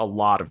 a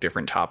lot of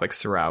different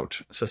topics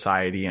throughout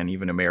society and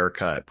even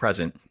America at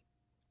present,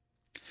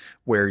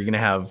 where you're going to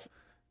have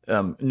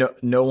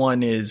no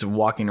one is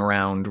walking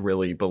around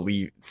really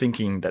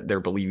thinking that they're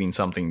believing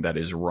something that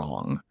is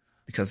wrong.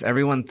 Because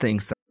everyone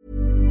thinks that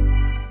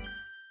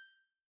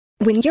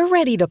When you're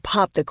ready to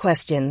pop the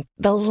question,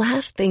 the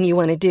last thing you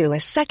want to do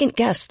is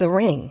second-guess the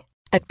ring.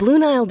 At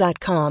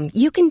BlueNile.com,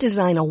 you can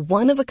design a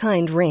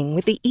one-of-a-kind ring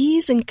with the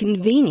ease and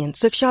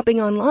convenience of shopping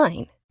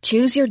online.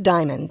 Choose your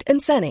diamond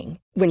and setting.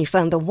 When you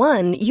find the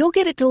one, you'll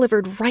get it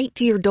delivered right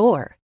to your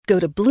door. Go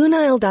to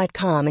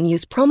BlueNile.com and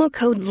use promo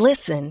code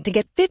LISTEN to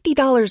get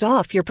 $50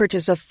 off your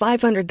purchase of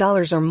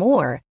 $500 or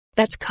more.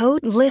 That's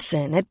code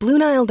LISTEN at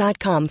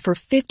BlueNile.com for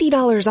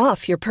 $50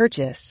 off your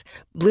purchase.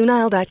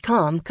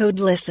 BlueNile.com, code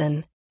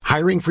LISTEN.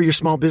 Hiring for your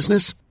small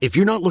business? If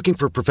you're not looking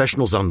for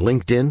professionals on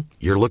LinkedIn,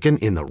 you're looking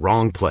in the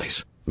wrong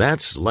place.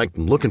 That's like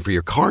looking for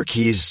your car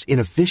keys in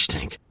a fish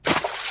tank.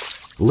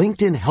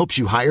 LinkedIn helps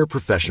you hire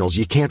professionals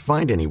you can't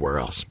find anywhere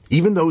else,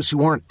 even those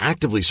who aren't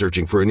actively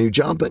searching for a new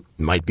job but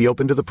might be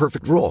open to the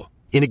perfect role.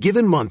 In a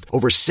given month,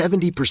 over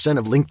 70%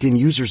 of LinkedIn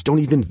users don't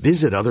even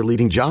visit other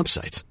leading job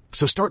sites.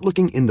 So start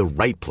looking in the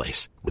right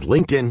place. With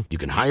LinkedIn, you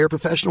can hire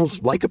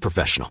professionals like a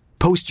professional.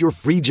 Post your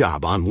free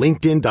job on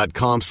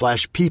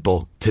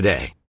linkedin.com/people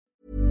today.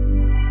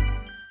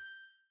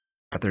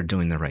 they're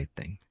doing the right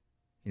thing.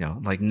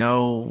 Like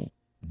no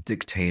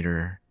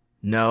dictator,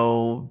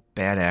 no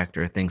bad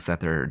actor thinks that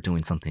they're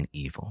doing something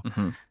evil.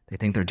 Mm-hmm. They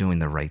think they're doing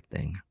the right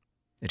thing.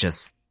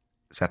 It's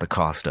at the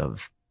cost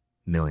of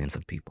millions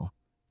of people,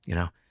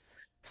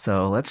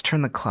 So let's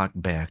turn the clock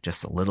back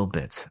just a little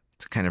bit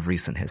to kind of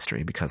recent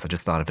history, because I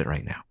just thought of it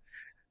right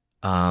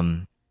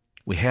now.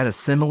 We had a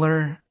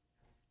similar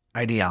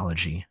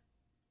ideology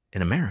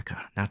in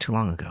America not too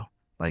long ago.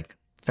 Like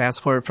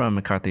fast forward from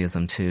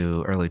McCarthyism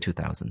to early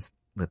 2000s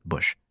with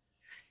Bush.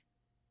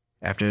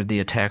 After the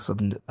attacks of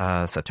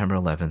September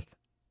 11th,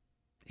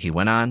 he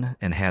went on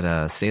and had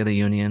a State of the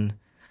Union.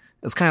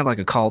 It was kind of like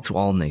a call to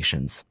all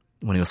nations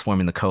when he was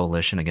forming the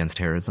coalition against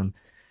terrorism.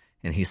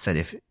 And he said,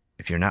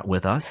 if you're not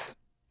with us,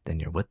 then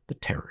you're with the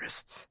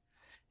terrorists.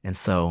 And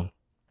so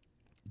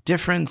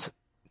different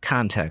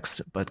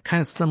context, but kind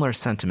of similar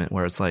sentiment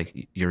where it's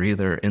like you're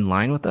either in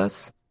line with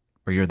us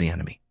or you're the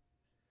enemy.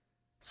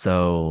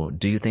 So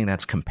do you think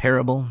that's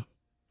comparable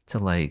to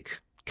like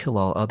kill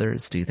all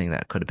others? Do you think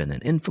that could have been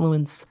an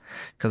influence?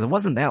 Because it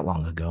wasn't that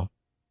long ago.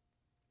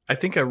 I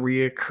think a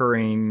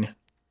reoccurring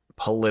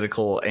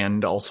political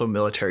and also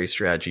military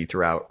strategy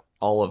throughout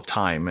all of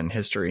time and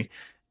history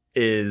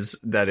is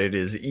that it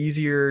is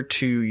easier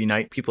to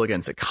unite people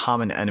against a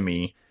common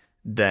enemy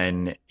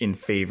than in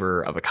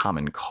favor of a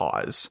common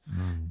cause.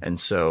 And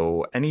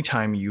so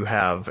anytime you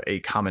have a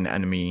common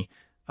enemy,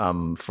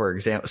 for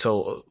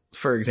example,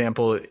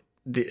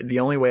 the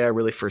only way I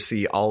really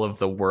foresee all of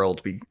the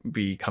world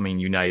becoming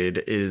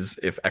united is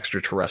if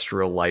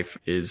extraterrestrial life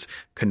is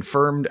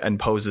confirmed and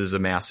poses a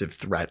massive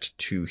threat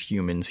to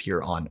humans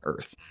here on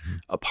Earth. Mm-hmm.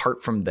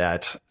 Apart from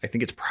that, I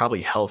think it's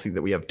probably healthy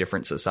that we have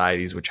different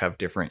societies which have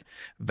different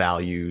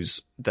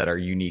values that are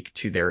unique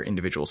to their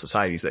individual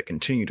societies that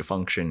continue to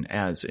function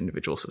as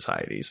individual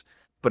societies.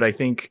 But I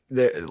think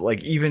that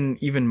like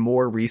even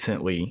more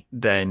recently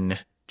than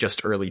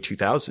just early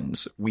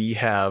 2000s. We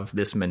have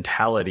this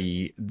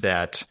mentality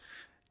that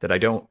I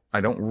don't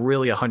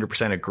really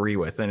 100% agree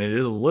with, and it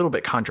is a little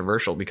bit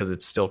controversial because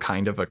it's still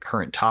kind of a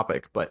current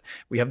topic, but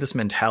we have this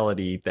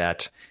mentality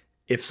that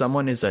if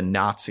someone is a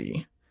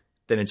Nazi,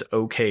 then it's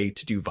okay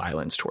to do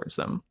violence towards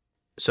them.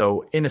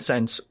 So in a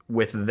sense,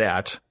 with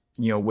that,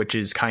 which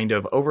is kind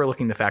of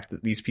overlooking the fact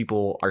that these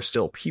people are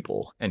still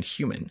people and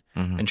human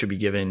and should be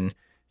given,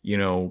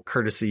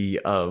 courtesy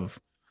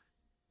of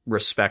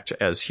respect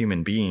as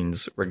human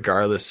beings,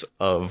 regardless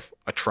of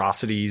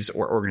atrocities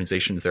or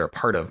organizations they're a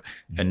part of,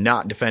 and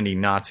not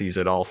defending Nazis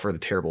at all for the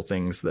terrible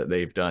things that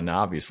they've done,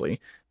 obviously.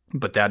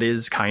 But that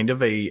is kind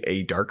of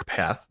a dark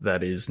path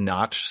that is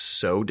not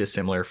so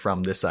dissimilar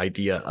from this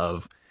idea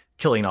of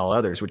killing all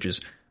others, which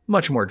is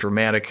much more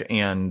dramatic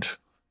and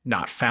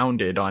not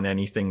founded on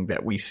anything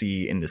that we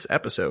see in this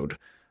episode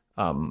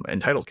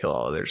entitled Kill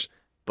All Others.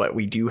 But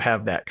we do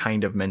have that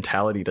kind of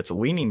mentality that's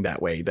leaning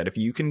that way, that if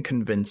you can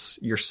convince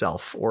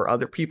yourself or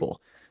other people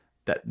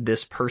that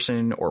this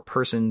person or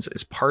persons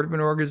is part of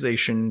an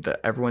organization that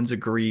everyone's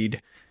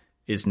agreed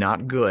is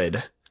not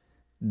good,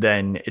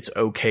 then it's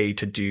okay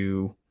to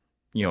do,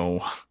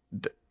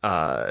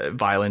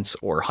 violence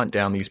or hunt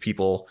down these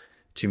people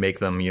to make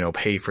them,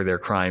 pay for their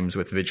crimes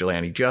with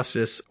vigilante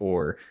justice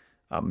or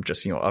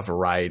just, a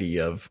variety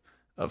of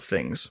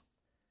things.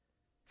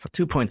 So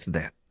 2 points to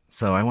that.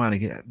 So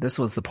this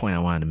was the point I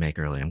wanted to make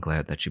earlier. I'm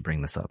glad that you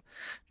bring this up,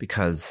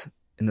 because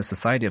in the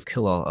Society of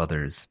Kill All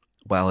Others,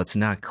 while it's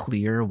not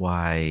clear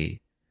why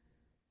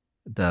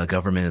the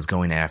government is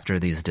going after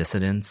these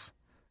dissidents,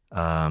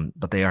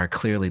 but they are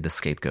clearly the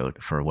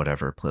scapegoat for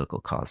whatever political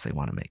cause they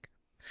want to make.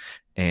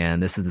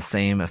 And this is the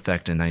same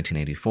effect in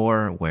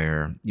 1984,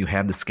 where you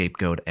have the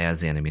scapegoat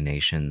as the enemy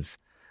nations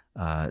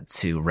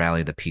to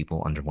rally the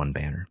people under one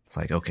banner. It's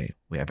like, okay,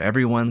 we have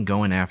everyone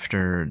going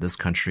after this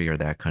country or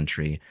that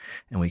country,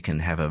 and we can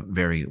have a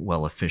very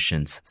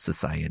well-efficient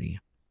society,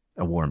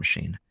 a war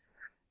machine.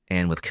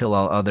 And with Kill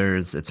All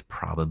Others, it's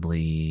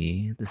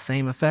probably the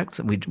same effect.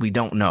 We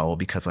don't know,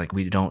 because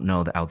we don't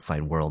know the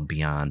outside world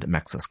beyond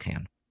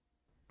Mexiscan.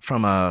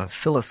 From a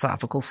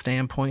philosophical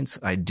standpoint,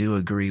 I do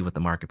agree with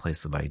the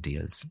marketplace of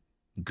ideas.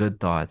 Good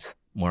thoughts,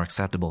 more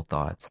acceptable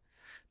thoughts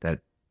that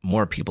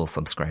more people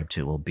subscribe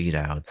to will beat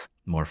out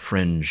more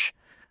fringe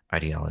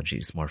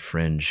ideologies, more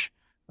fringe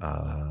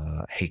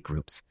hate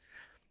groups.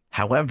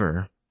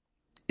 However,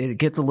 it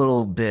gets a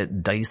little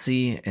bit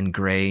dicey and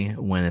gray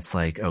when it's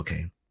like,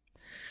 okay,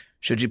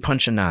 should you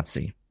punch a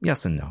Nazi?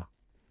 Yes and no.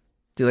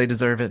 Do they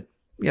deserve it?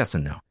 Yes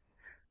and no.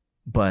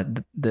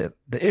 But the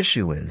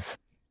issue is,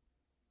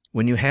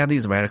 when you have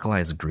these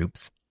radicalized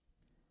groups,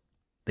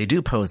 they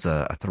do pose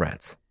a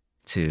threat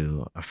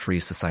to a free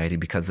society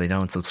because they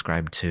don't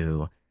subscribe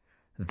to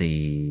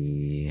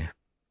the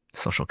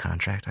social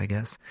contract, I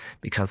guess,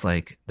 because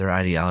their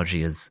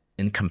ideology is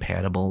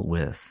incompatible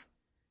with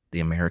the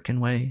American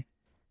way,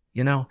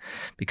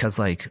 because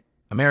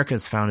America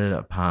is founded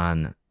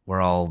upon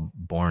we're all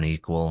born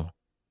equal.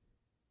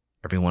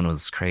 Everyone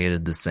was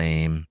created the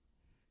same.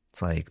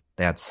 It's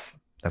that's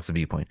the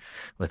viewpoint.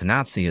 With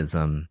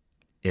Nazism,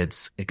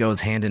 it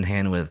goes hand in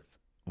hand with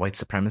white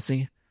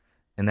supremacy,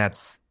 and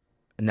that's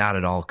not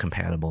at all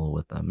compatible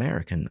with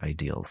American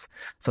ideals.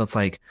 So it's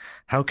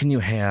how can you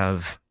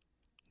have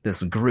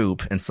this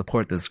group and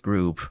support this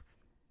group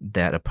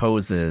that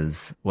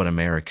opposes what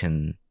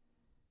American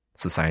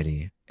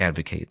society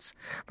advocates?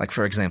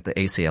 For example,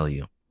 the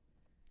ACLU.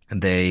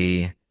 And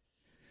they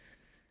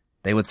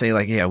would say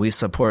yeah, we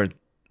support,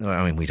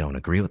 we don't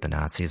agree with the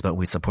Nazis, but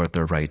we support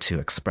their right to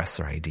express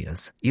their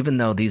ideas. Even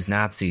though these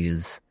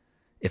Nazis,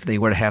 if they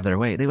were to have their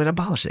way, they would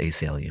abolish the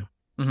ACLU.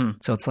 Mm-hmm.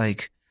 So it's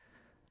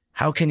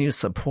how can you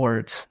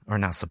support, or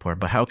not support,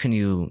 but how can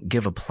you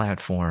give a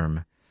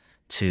platform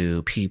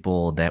to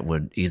people that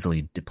would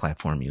easily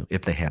deplatform you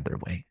if they had their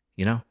way,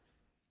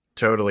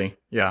 Totally.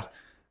 Yeah.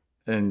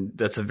 And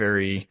that's a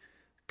very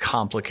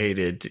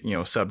complicated,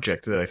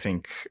 subject that I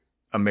think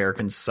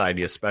American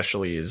society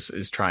especially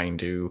is trying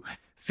to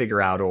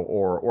figure out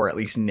or at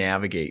least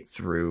navigate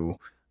through,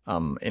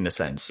 in a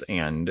sense.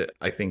 And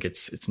I think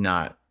it's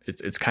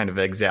kind of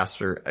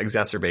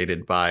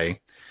exacerbated by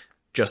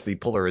just the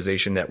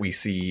polarization that we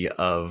see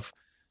of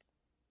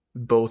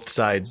both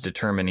sides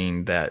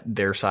determining that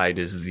their side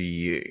is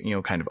the,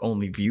 kind of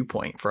only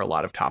viewpoint for a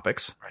lot of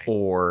topics, right.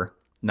 Or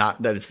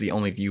not that it's the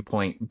only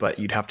viewpoint, but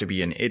you'd have to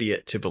be an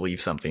idiot to believe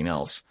something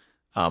else.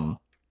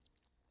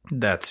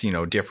 That's,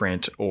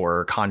 different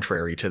or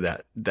contrary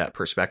to that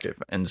perspective.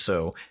 And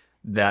so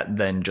that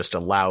then just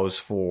allows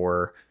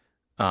for,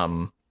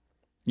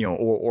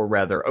 or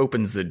rather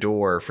opens the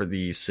door for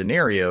these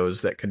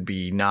scenarios that could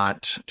be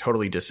not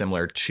totally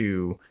dissimilar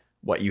to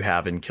what you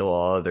have in Kill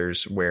All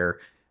Others, where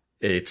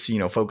it's,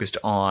 focused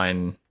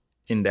on,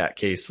 in that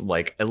case,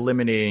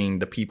 eliminating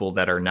the people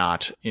that are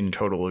not in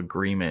total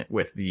agreement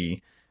with the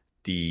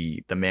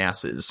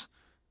masses.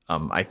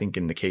 I think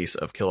in the case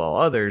of Kill All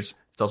Others,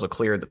 it's also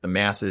clear that the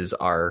masses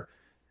are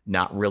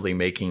not really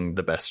making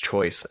the best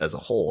choice as a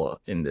whole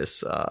in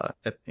this,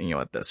 at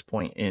this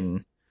point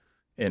in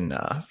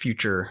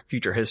future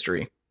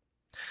history.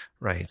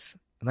 Right.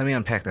 Let me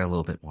unpack that a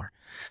little bit more.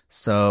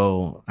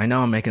 So I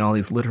know I'm making all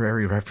these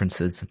literary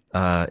references.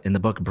 In the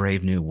book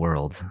Brave New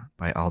World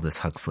by Aldous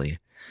Huxley,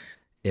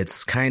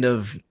 it's kind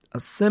of a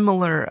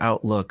similar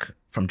outlook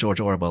from George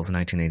Orwell's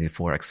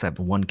 1984, except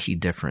one key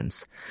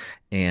difference.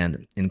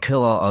 And in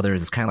Kill All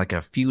Others, it's kind of like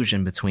a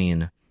fusion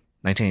between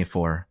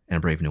 1984 and A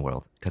Brave New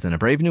World. Because in A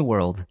Brave New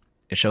World,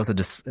 it shows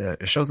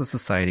a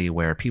society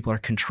where people are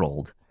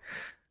controlled,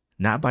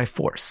 not by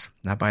force,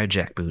 not by a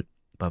jackboot,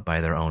 but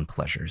by their own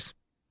pleasures.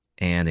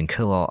 And in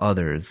Kill All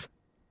Others,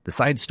 the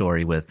side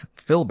story with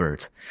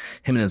Filbert,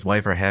 him and his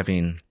wife are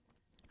having,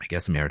 I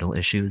guess, marital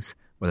issues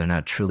where they're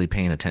not truly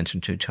paying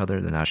attention to each other.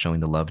 They're not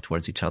showing the love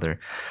towards each other,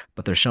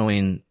 but they're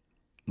showing,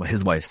 well,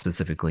 his wife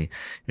specifically,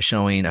 is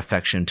showing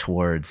affection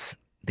towards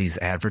these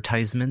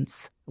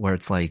advertisements where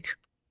it's like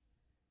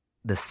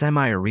the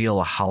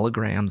semi-real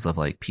holograms of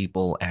like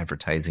people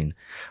advertising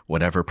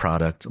whatever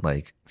product.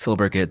 Like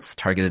Filbert gets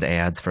targeted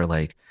ads for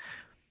like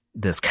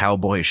this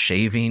cowboy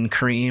shaving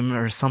cream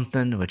or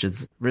something, which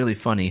is really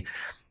funny.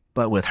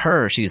 But with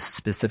her, she's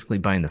specifically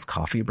buying this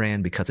coffee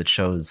brand because it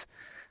shows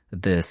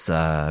this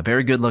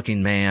very good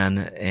looking man,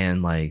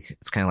 and like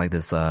it's kind of like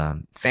this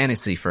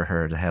fantasy for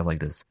her to have like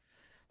this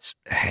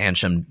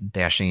handsome,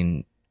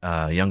 dashing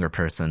younger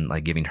person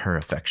like giving her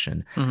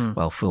affection,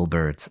 while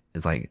Filbert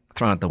is like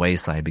thrown at the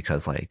wayside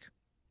because like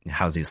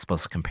how's he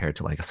supposed to compare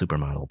to like a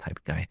supermodel type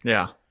guy?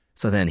 Yeah.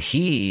 So then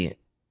he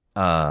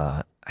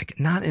like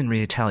not in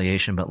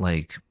retaliation, but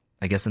like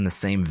I guess in the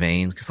same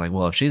vein, because like,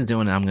 well, if she's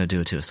doing it, I'm gonna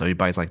do it too. So he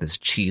buys like this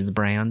cheese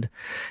brand,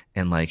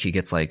 and like he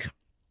gets like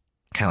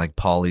kind of like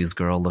Polly's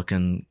Girl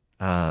looking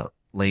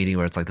lady,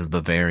 where it's like this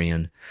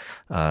Bavarian,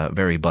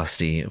 very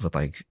busty with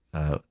like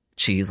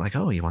cheese. Like,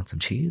 oh, you want some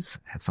cheese?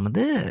 Have some of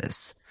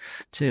this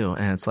too.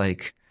 And it's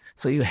like,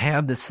 so you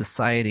have this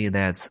society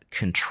that's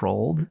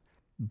controlled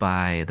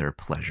by their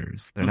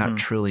pleasures. They're not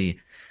truly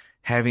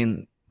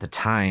having the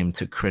time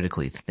to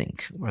critically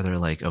think, where they're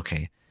like,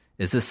 okay,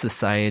 is this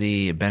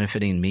society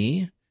benefiting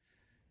me?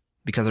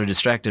 Because they're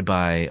distracted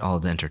by all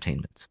of the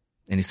entertainment.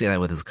 And you see that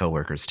with his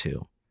coworkers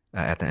too,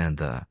 at the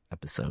end of the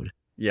episode.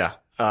 Yeah,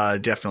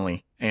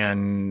 definitely.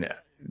 And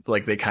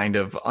like they kind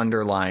of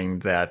underline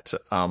that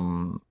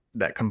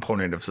that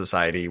component of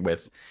society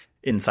with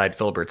inside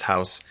Filbert's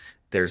house.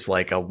 There's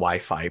like a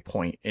Wi-Fi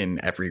point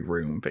in every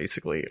room,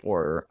 basically,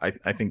 or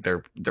I think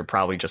they're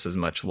probably just as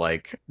much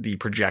like the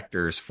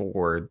projectors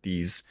for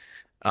these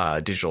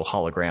digital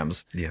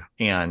holograms. Yeah.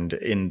 And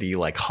in the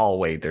like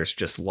hallway, there's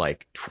just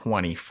like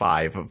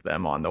 25 of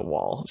them on the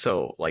wall.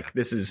 So like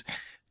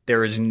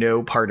there is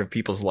no part of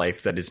people's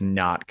life that is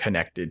not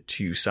connected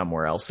to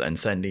somewhere else and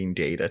sending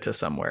data to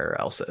somewhere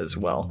else as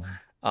well.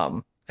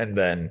 And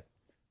then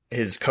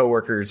his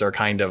coworkers are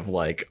kind of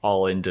like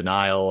all in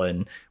denial,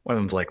 and one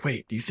of them's like,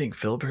 wait, do you think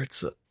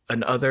Filbert's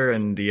an other?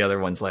 And the other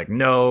one's like,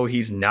 no,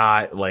 he's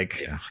not.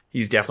 Like,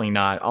 he's definitely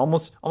not.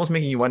 Almost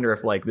making you wonder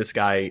if like this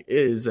guy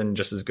is and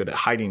just as good at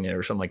hiding it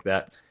or something like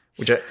that,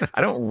 which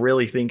I don't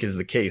really think is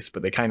the case,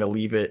 but they kind of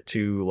leave it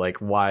to like,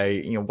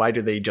 why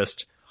do they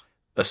just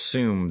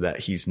assume that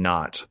he's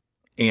not?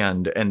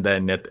 And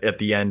then at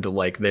the end,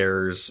 like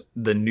there's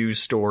the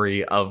news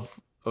story of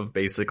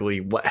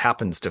basically what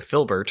happens to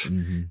Filbert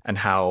and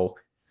how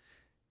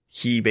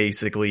he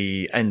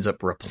basically ends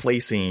up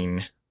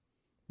replacing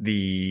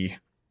the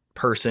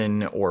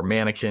person or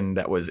mannequin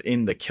that was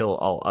in the Kill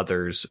All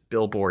Others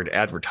billboard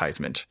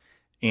advertisement.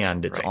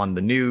 And it's on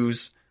the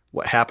news,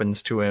 what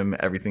happens to him,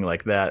 everything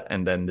like that.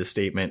 And then the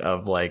statement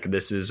of like,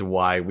 this is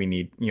why we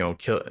need,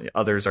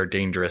 others are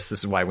dangerous. This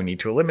is why we need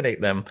to eliminate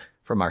them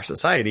from our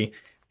society.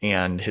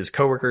 And his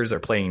coworkers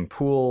are playing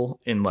pool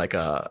in like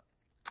a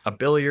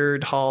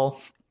billiard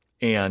hall,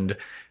 and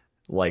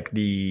like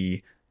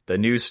the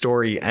news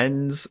story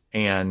ends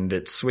and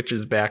it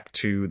switches back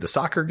to the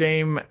soccer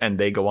game, and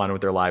they go on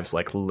with their lives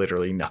like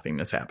literally nothing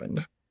has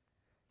happened.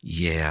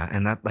 Yeah,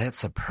 and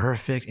that's a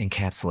perfect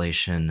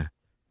encapsulation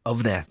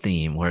of that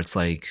theme, where it's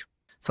like,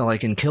 so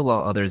like in Kill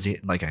All Others,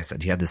 like I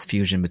said, you have this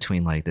fusion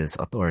between like this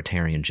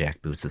authoritarian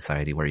jackboot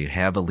society where you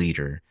have a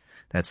leader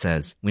that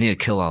says we need to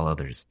kill all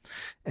others,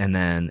 and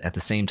then at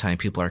the same time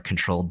people are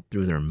controlled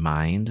through their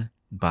mind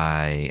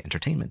by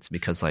entertainments,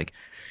 because like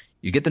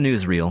you get the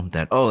newsreel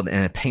that, and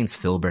it paints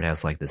Filbert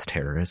as like this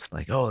terrorist,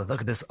 like, oh,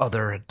 look at this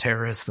other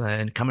terrorist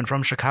coming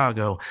from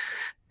Chicago.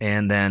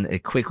 And then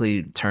it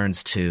quickly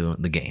turns to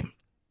the game,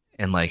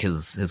 and like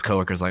his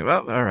coworker's like,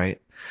 well, all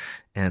right.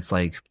 And it's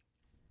like,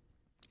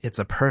 it's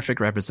a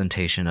perfect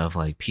representation of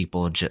like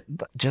people,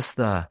 just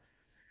the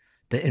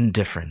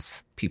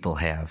indifference people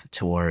have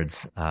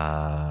towards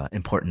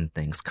important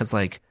things. Cause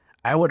like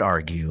I would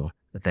argue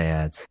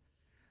that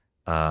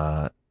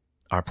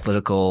our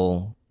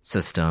political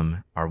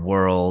system, our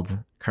world,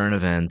 current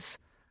events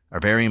are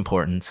very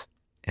important,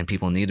 and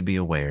people need to be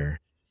aware.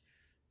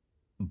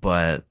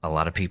 But a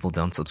lot of people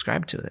don't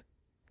subscribe to it.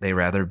 They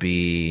rather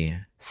be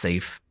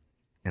safe,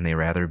 and they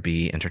rather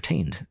be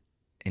entertained.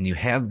 And you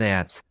have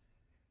that,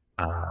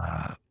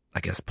 I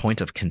guess,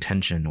 point of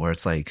contention where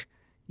it's like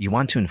you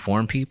want to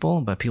inform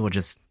people, but people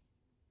just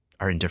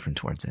are indifferent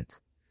towards it.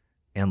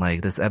 And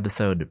like this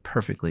episode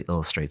perfectly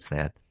illustrates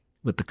that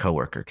with the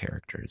coworker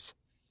characters.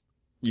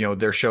 You know,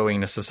 they're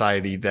showing a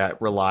society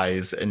that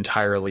relies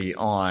entirely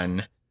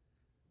on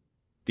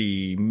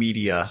the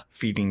media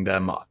feeding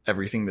them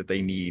everything that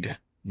they need.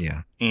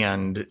 Yeah.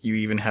 And you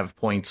even have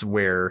points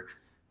where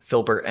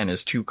Filbert and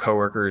his two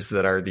coworkers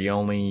that are the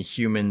only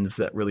humans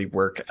that really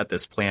work at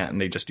this plant and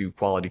they just do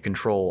quality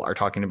control are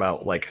talking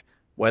about like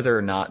whether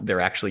or not they're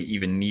actually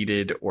even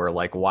needed or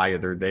like why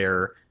they're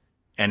there.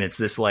 And it's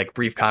this like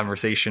brief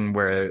conversation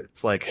where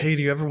it's like, hey,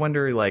 do you ever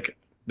wonder, like,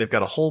 they've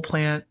got a whole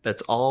plant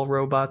that's all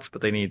robots,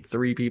 but they need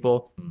 3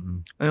 people. Mm-hmm.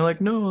 And they're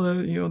like, no,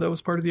 you know, that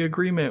was part of the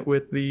agreement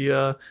with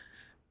the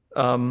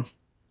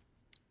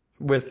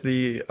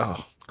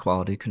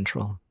quality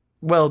control.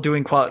 Well,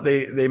 doing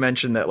they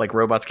mentioned that like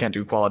robots can't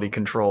do quality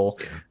control,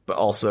 but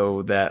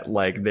also that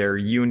like their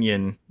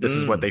union, this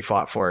is what they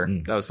fought for.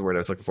 That was the word I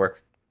was looking for.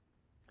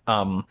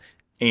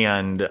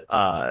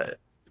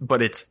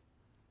 But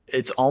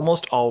it's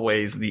almost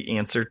always the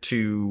answer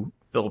to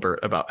Filbert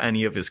about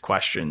any of his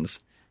questions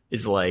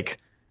is like,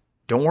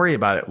 don't worry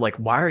about it. Like,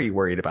 why are you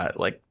worried about it?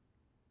 Like,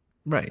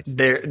 right.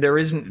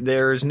 There's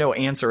no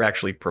answer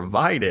actually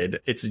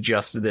provided. It's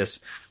just this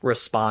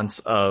response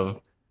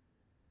of,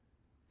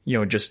 you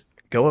know, just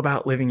go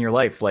about living your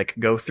life. Like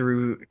go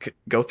through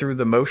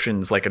the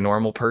motions like a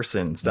normal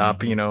person.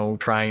 Stop, you know,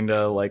 trying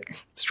to like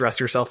stress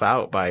yourself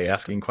out by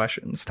asking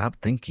questions. Stop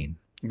thinking.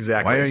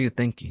 Exactly. Why are you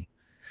thinking?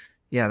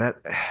 Yeah,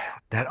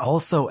 that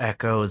also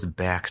echoes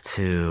back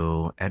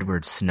to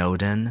Edward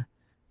Snowden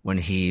when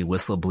he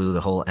whistle blew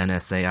the whole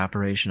NSA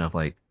operation of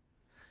like,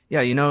 yeah,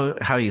 you know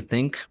how you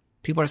think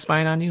people are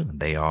spying on you?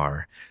 They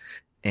are.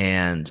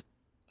 And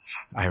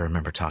I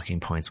remember talking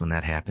points when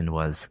that happened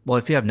was, well,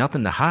 if you have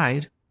nothing to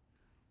hide,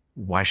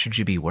 why should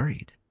you be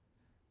worried?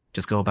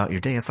 Just go about your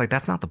day. It's like,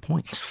 that's not the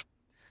point.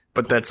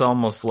 But that's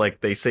almost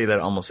like they say that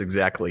almost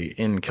exactly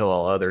in Kill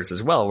All Others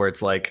as well, where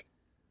it's like,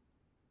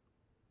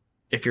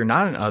 if you're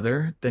not an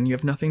other, then you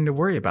have nothing to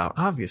worry about,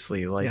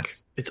 obviously. Like,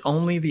 yes. It's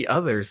only the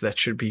others that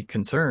should be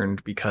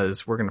concerned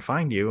because we're going to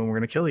find you and we're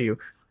going to kill you.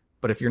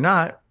 But if you're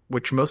not,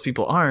 which most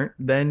people aren't,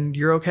 then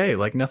you're okay.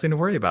 Like, nothing to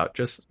worry about.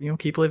 Just, you know,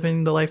 keep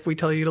living the life we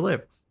tell you to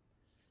live.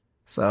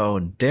 So,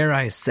 dare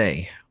I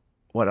say,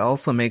 what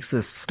also makes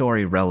this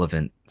story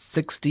relevant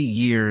 60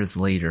 years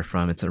later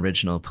from its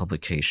original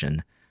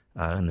publication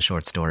in the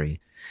short story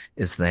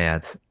is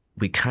that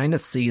we kind of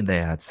see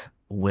that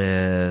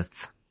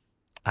with,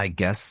 I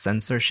guess,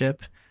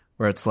 censorship,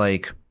 where it's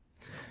like,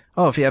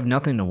 oh, if you have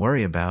nothing to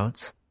worry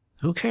about,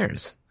 who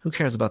cares? Who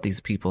cares about these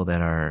people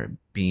that are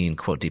being,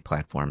 quote,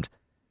 deplatformed?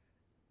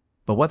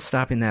 But what's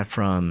stopping that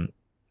from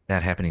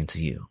that happening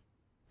to you?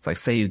 It's like,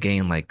 say you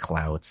gain like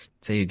clout,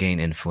 say you gain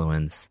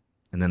influence,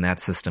 and then that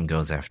system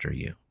goes after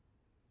you.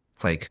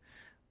 It's like,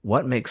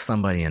 what makes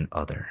somebody an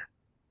other?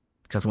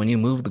 Because when you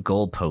move the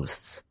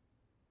goalposts,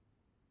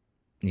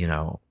 you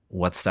know,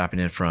 what's stopping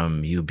it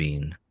from you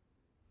being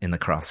in the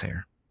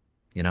crosshair?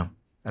 You know,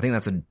 I think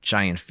that's a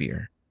giant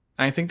fear.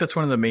 I think that's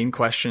one of the main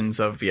questions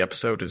of the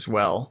episode as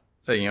well,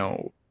 you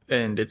know,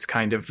 and it's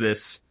kind of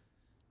this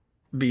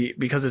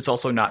because it's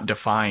also not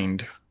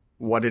defined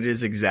what it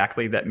is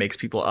exactly that makes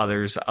people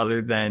others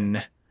other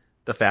than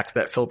the fact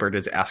that Filbert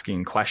is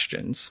asking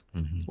questions,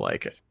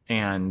 like,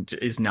 and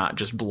is not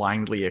just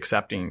blindly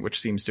accepting, which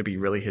seems to be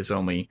really his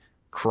only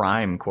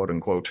crime, quote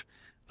unquote.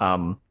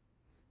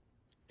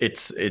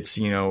 It's,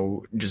 you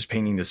know, just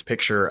painting this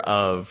picture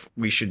of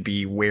we should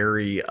be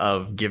wary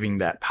of giving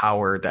that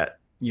power, that,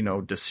 you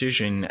know,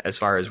 decision as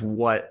far as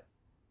what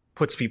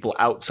puts people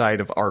outside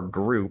of our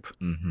group,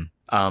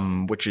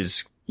 which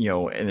is, you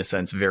know, in a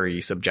sense,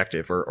 very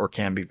subjective or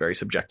can be very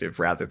subjective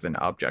rather than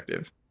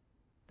objective.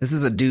 This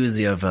is a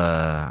doozy of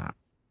a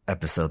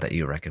episode that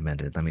you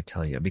recommended, let me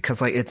tell you, because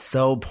like it's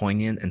so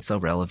poignant and so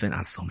relevant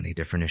on so many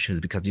different issues,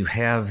 because you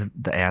have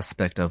the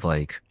aspect of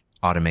like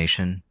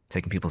automation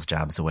taking people's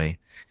jobs away.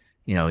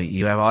 You know,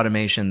 you have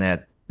automation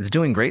that is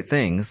doing great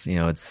things. You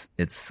know, it's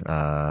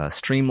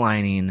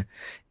streamlining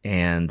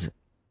and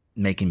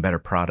making better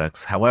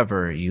products.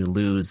 However, you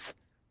lose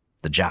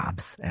the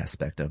jobs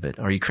aspect of it,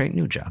 or you create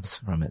new jobs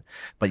from it.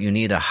 But you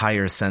need a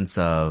higher sense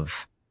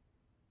of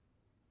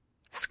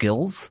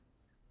skills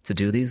to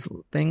do these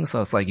things.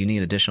 So it's like you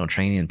need additional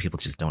training and people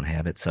just don't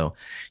have it. So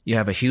you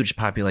have a huge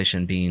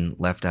population being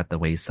left at the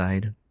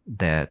wayside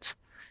that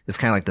is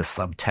kind of like the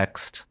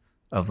subtext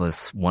of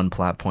this one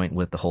plot point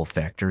with the whole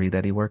factory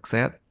that he works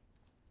at,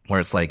 where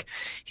it's like,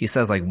 he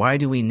says like, why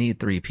do we need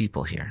 3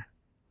 people here?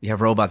 You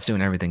have robots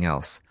doing everything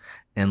else.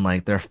 And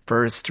like their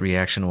first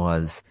reaction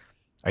was,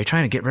 are you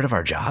trying to get rid of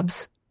our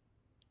jobs?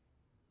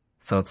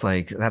 So it's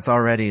like, that's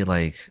already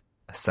like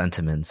a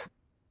sentiment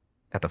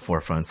at the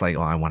forefront. It's like,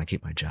 oh, I want to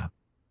keep my job.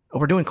 Oh,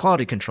 we're doing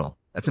quality control.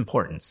 That's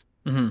important.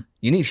 You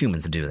need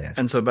humans to do that.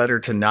 And so better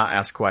to not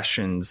ask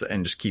questions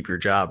and just keep your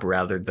job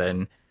rather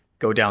than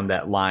go down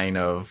that line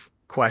of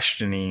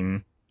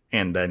questioning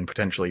and then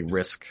potentially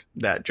risk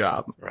that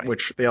job, right?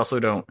 Which they also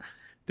don't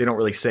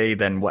really say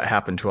then what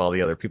happened to all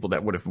the other people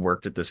that would have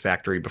worked at this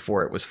factory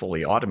before it was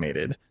fully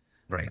automated.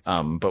 Right.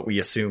 But we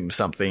assume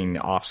something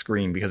off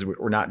screen because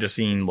we're not just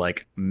seeing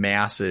like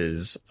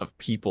masses of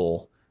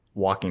people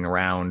walking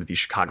around the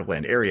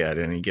Chicagoland area at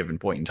any given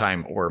point in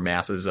time, or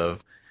masses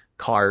of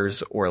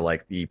cars, or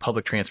like the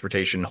public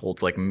transportation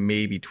holds like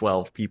maybe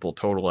 12 people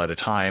total at a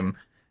time.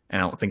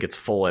 And I don't think it's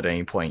full at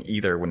any point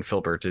either when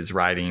Filbert is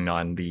riding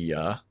on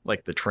the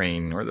like the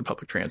train or the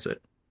public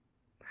transit.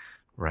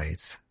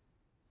 Right.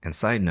 And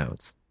side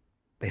note,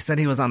 they said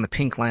he was on the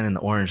pink line and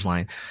the orange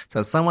line. So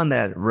as someone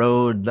that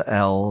rode the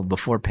L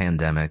before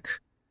pandemic,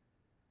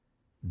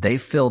 they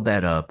filled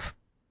that up.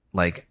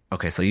 Like,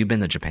 okay, so you've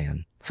been to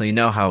Japan. So you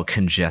know how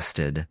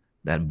congested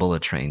that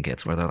bullet train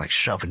gets, where they're like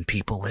shoving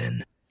people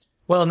in.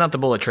 Well, not the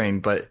bullet train,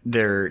 but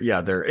their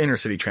inner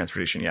city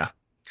transportation. Yeah.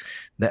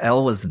 The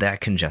L was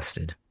that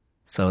congested.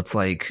 So it's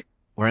like,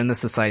 we're in this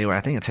society where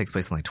I think it takes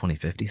place in like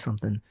 2050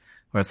 something,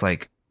 where it's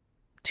like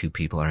 2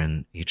 people are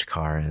in each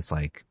car, and it's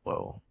like,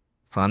 whoa.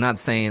 So I'm not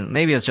saying,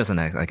 maybe it's just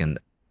an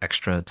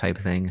extra type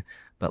thing,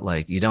 but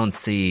like you don't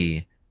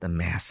see the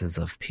masses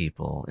of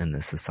people in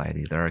this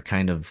society. There are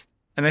kind of...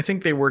 And I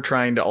think they were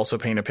trying to also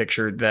paint a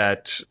picture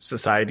that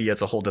society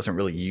as a whole doesn't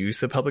really use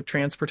the public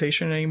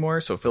transportation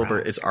anymore. So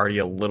Filbert is already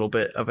a little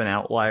bit of an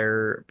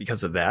outlier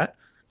because of that.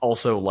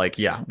 Also, like,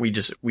 yeah,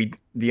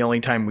 the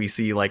only time we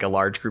see like a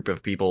large group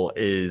of people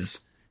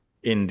is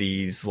in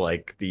these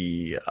like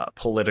the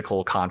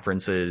political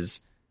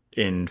conferences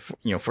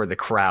for the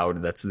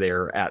crowd that's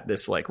there at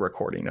this like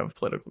recording of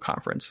political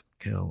conference.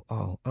 Kill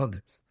all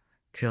others.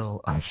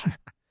 Kill us.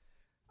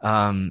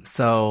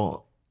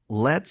 So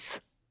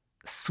let's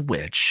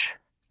switch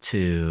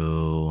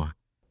to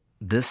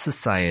this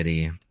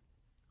society.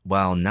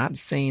 While not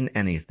saying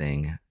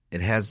anything,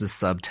 it has the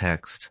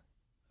subtext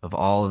of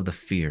all of the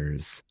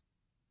fears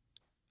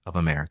of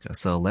America.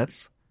 So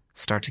let's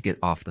start to get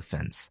off the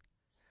fence.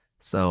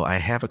 So I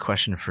have a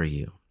question for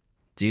you.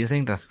 Do you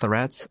think the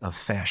threat of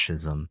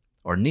fascism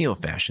or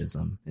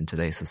neo-fascism in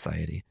today's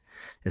society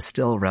is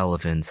still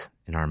relevant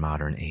in our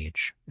modern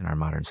age, in our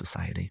modern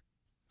society?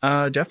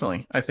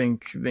 Definitely. I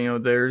think,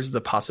 there's the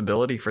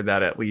possibility for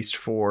that, at least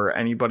for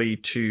anybody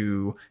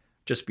to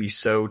just be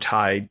so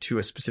tied to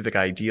a specific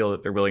ideal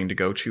that they're willing to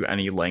go to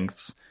any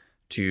lengths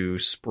to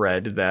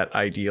spread that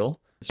ideal.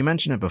 You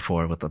mentioned it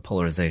before with the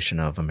polarization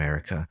of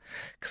America,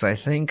 because I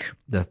think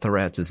the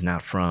threat is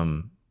not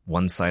from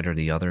one side or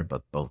the other,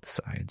 but both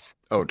sides.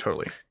 Oh,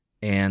 totally.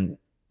 And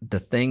the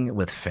thing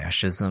with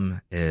fascism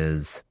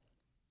is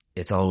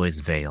it's always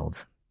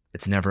veiled.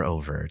 It's never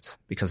overt,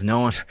 because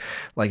no one,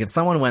 like if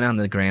someone went on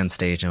the grand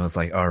stage and was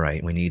like, all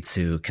right, we need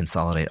to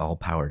consolidate all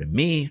power to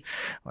me,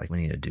 like we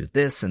need to do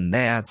this and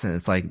that, and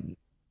it's like,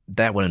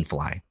 that wouldn't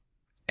fly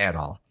at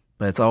all.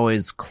 But it's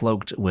always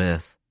cloaked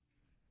with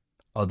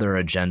other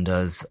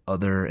agendas,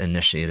 other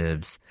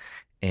initiatives.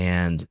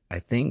 And I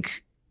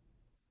think,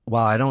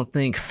 while I don't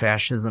think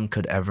fascism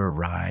could ever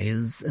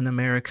rise in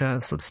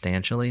America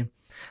substantially,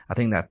 I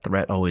think that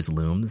threat always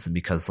looms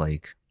because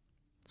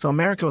so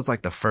America was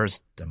like the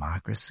first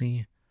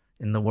democracy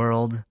in the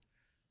world,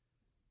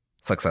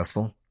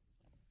 successful.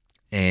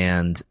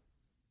 And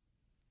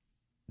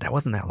that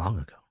wasn't that long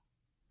ago.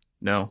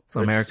 No.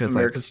 So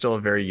America's still a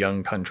very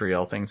young country,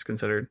 all things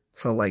considered.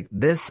 So like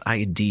this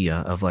idea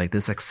of like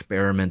this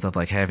experiment of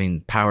like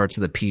having power to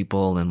the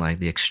people and like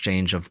the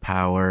exchange of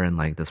power and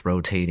like this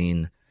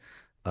rotating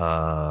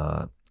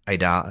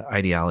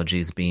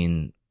ideologies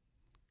being,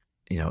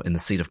 in the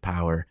seat of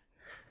power.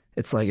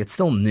 It's like, it's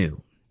still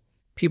new.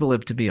 People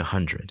live to be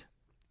 100.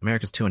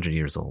 America's 200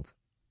 years old.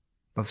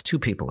 That's 2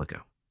 people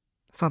ago.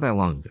 It's not that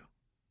long ago.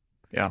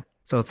 Yeah.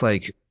 So it's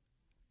like,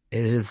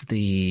 it is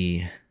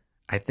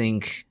I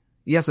think,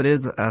 yes, it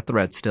is a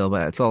threat still,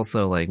 but it's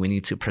also like we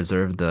need to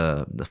preserve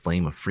the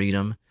flame of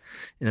freedom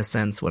in a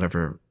sense,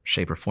 whatever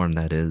shape or form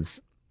that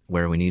is,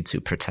 where we need to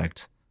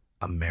protect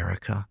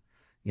America,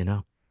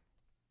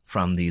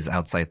 from these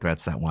outside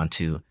threats that want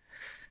to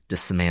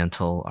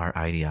dismantle our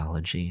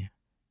ideology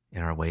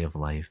and our way of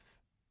life.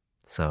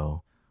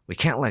 So we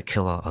can't let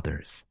kill all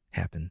others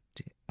happen,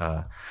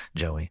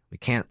 Joey. We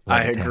can't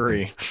let it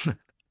agree. happen.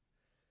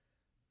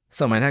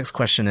 So my next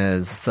question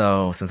is,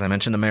 since I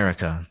mentioned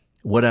America,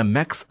 would a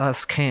Mex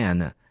Us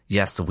Can,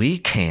 yes we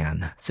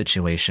can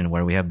situation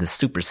where we have this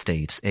super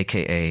state,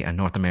 aka a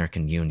North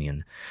American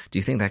Union, do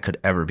you think that could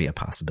ever be a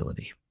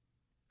possibility?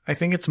 I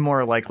think it's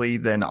more likely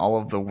than all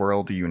of the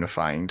world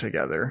unifying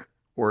together,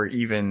 or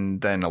even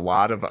than a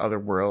lot of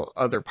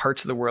other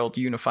parts of the world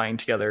unifying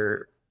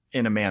together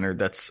in a manner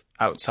that's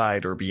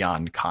outside or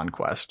beyond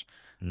conquest.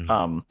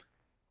 Mm-hmm.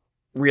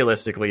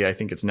 Realistically, I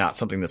think it's not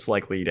something that's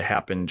likely to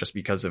happen just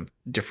because of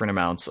different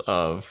amounts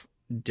of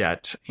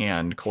debt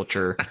and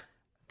culture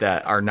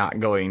that are not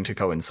going to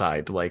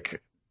coincide.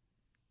 Like,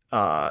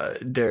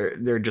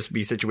 there'd just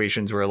be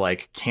situations where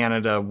like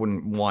Canada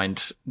wouldn't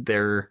want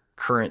their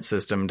current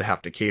system to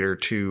have to cater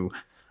to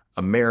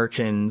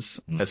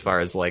Americans as far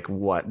as like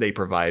what they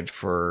provide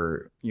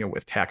for,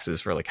 with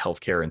taxes for like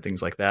healthcare and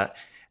things like that.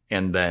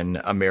 And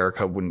then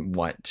America wouldn't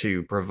want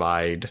to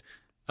provide,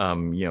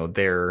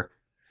 their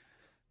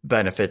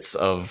benefits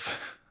of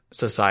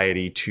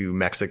society to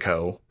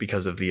Mexico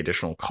because of the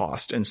additional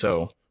cost. And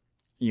so,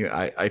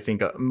 I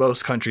think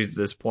most countries at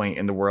this point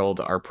in the world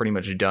are pretty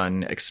much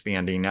done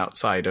expanding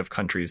outside of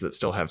countries that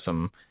still have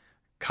some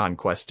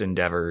conquest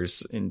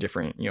endeavors in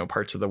different,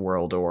 parts of the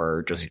world,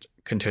 or just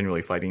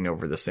continually fighting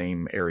over the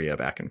same area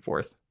back and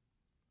forth.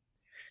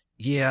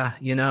 Yeah,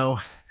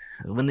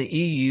 when the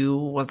EU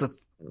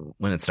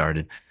when it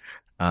started,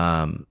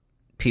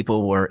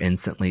 people were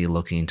instantly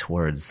looking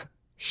towards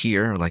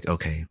here, like,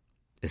 okay,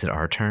 is it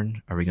our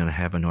turn? Are we going to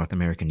have a North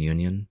American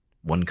Union?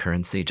 One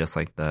currency, just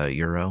like the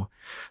euro,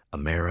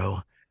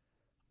 Amero.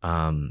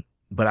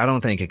 But I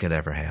don't think it could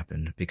ever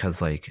happen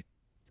because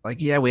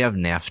yeah, we have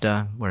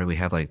NAFTA where we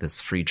have like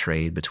this free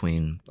trade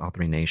between all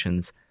three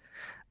nations.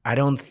 I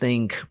don't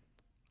think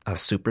a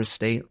super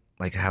state,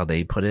 like how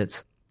they put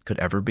it, could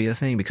ever be a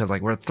thing because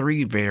we're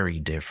three very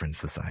different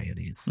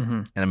societies.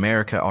 Mm-hmm. And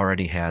America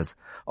already has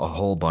a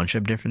whole bunch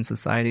of different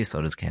societies.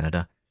 So does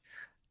Canada.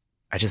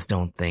 I just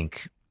don't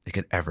think it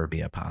could ever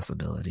be a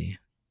possibility.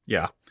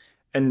 Yeah.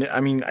 And I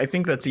mean, I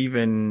think that's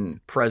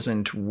even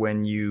present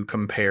when you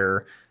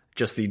compare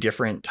just the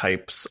different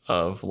types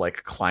of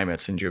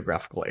climates and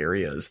geographical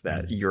areas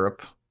that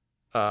Europe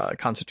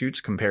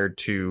constitutes compared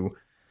to,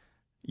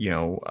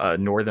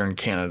 northern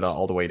Canada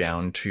all the way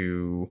down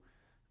to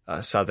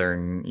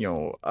southern,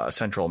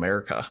 Central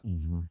America.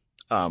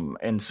 Mm-hmm.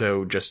 And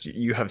so just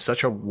you have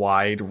such a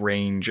wide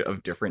range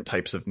of different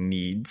types of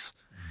needs.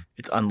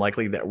 It's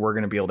unlikely that we're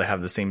going to be able to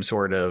have the same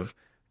sort of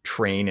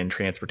train and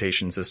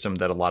transportation system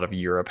that a lot of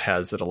Europe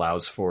has that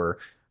allows for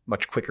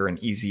much quicker and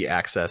easy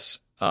access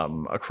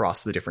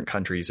across the different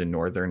countries in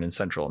Northern and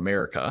Central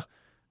America.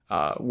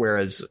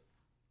 Whereas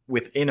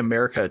within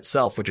America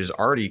itself, which is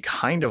already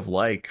kind of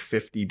like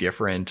 50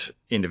 different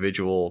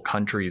individual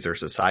countries or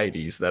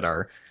societies that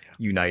are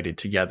united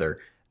together,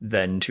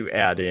 then to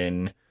add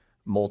in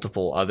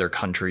multiple other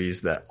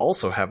countries that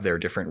also have their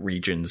different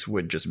regions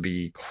would just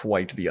be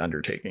quite the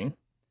undertaking.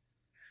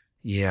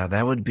 Yeah,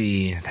 that would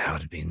be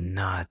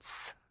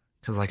nuts.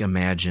 Because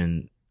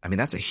imagine, I mean,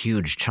 that's a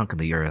huge chunk of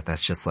the earth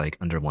that's just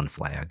under one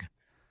flag.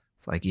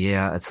 It's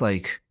it's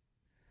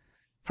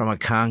from a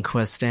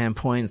conquest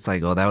standpoint, it's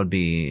that would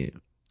be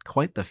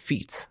quite the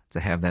feat to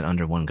have that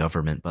under one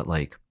government. But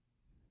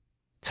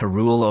to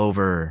rule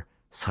over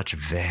such a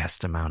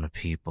vast amount of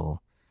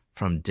people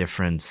from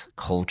different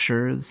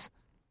cultures,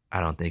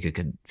 I don't think it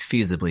could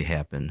feasibly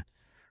happen.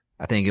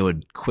 I think it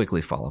would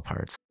quickly fall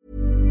apart.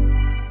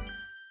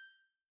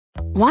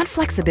 Want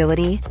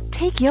flexibility?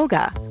 Take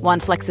yoga.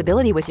 Want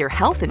flexibility with your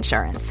health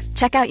insurance?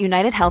 Check out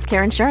United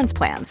Healthcare Insurance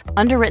Plans.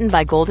 Underwritten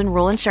by Golden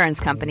Rule Insurance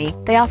Company,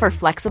 they offer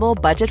flexible,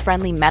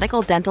 budget-friendly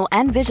medical, dental,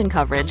 and vision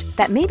coverage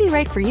that may be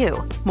right for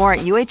you. More at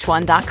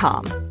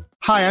uh1.com.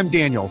 Hi, I'm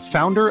Daniel,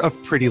 founder of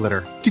Pretty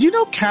Litter. Did you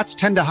know cats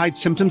tend to hide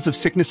symptoms of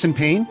sickness and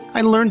pain?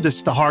 I learned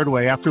this the hard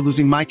way after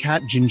losing my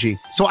cat, Gingy.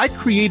 So I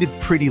created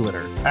Pretty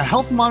Litter, a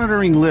health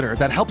monitoring litter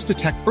that helps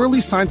detect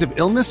early signs of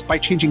illness by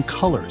changing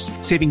colors,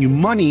 saving you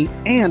money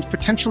and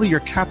potentially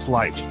your cat's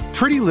life.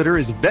 Pretty Litter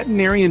is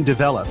veterinarian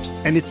developed,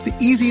 and it's the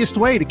easiest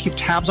way to keep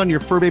tabs on your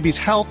fur baby's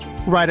health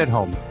right at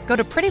home. Go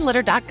to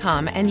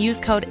prettylitter.com and use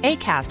code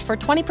ACAST for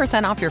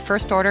 20% off your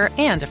first order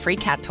and a free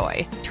cat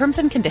toy. Terms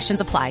and conditions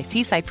apply.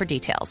 See site for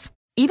details.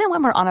 Even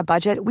when we're on a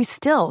budget, we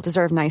still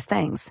deserve nice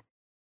things.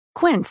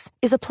 Quince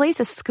is a place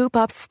to scoop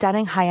up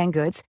stunning high-end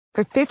goods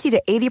for 50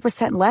 to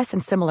 80% less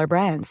than similar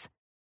brands.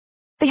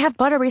 They have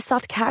buttery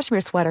soft cashmere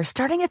sweaters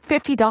starting at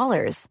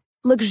 $50,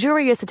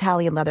 luxurious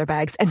Italian leather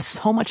bags, and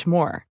so much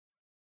more.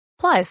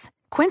 Plus,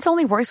 Quince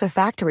only works with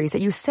factories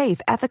that use safe,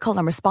 ethical,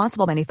 and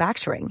responsible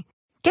manufacturing.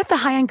 Get the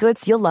high-end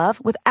goods you'll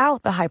love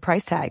without the high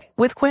price tag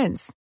with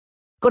Quince.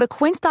 Go to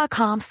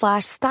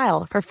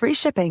quince.com/style for free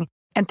shipping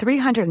and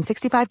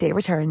 365-day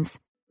returns.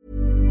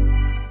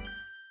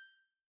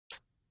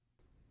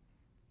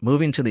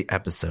 Moving to the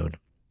episode,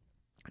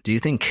 do you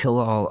think Kill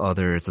All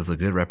Others is a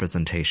good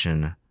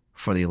representation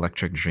for the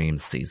Electric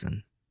Dreams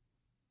season?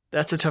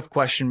 That's a tough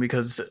question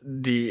because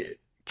the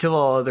Kill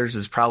All Others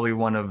is probably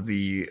one of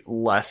the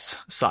less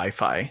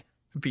sci-fi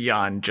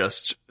beyond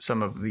just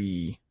some of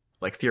the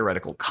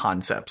theoretical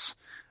concepts.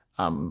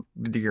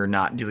 You're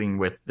not dealing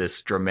with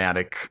this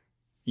dramatic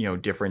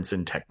difference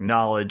in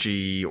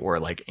technology or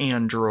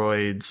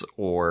androids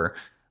or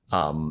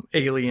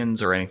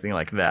aliens or anything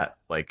like that,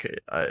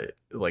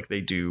 like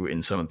they do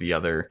in some of the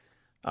other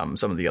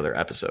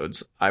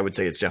episodes. I would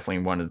say it's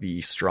definitely one of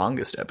the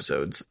strongest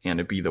episodes, and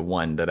it'd be the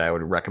one that I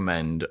would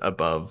recommend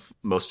above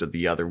most of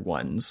the other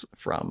ones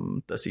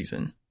from the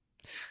season.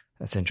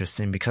 That's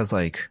interesting because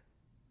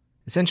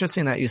it's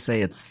interesting that you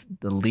say it's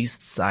the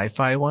least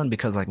sci-fi one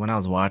because when I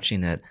was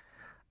watching it,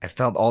 I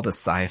felt all the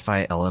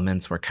sci-fi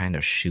elements were kind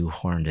of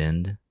shoehorned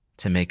in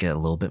to make it a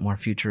little bit more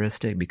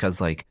futuristic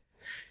because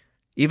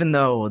even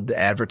though the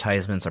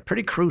advertisements are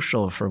pretty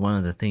crucial for one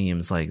of the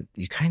themes,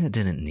 you kind of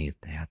didn't need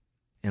that.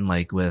 And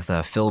with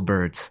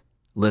Filbert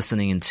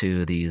listening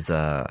to these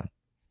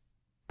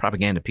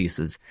propaganda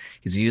pieces,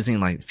 he's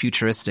using like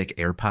futuristic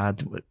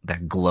AirPods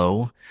that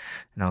glow.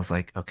 And I was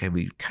like, okay,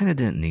 we kind of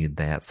didn't need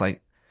that. It's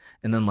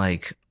And then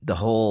like the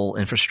whole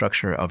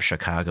infrastructure of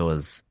Chicago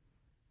is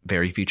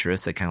very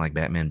futuristic, kind of like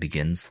Batman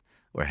Begins,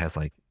 where it has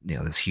like, you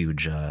know, this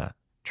huge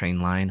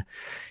train line.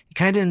 You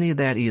kind of didn't need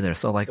that either.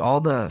 So like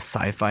all the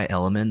sci-fi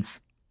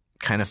elements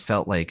kind of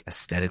felt like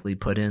aesthetically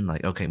put in,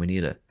 like, okay,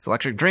 it's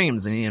Electric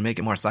Dreams and you need to make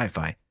it more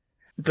sci-fi.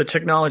 The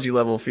technology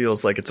level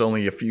feels like it's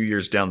only a few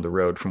years down the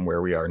road from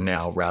where we are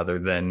now, rather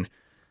than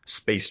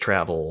space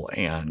travel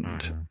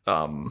and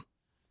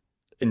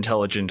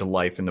intelligent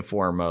life in the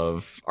form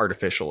of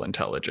artificial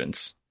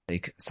intelligence.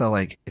 So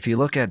like if you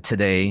look at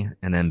today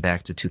and then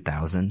back to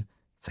 2000,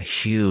 it's a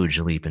huge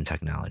leap in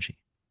technology.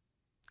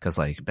 Because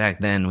like back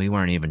then we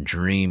weren't even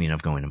dreaming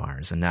of going to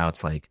Mars, and now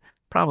it's like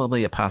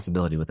probably a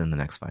possibility within the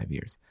next 5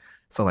 years.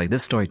 So like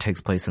this story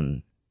takes place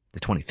in the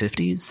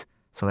 2050s.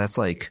 So that's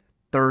like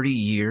 30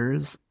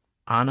 years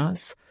on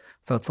us.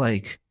 So it's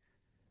like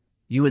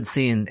you would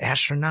see an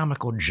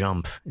astronomical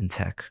jump in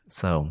tech.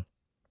 So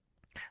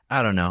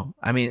I don't know.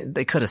 I mean,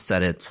 they could have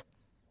said it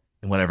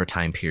in whatever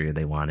time period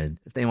they wanted.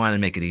 If they wanted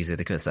to make it easy,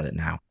 they could have said it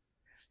now.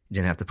 You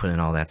didn't have to put in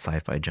all that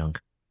sci-fi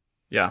junk.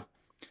 Yeah.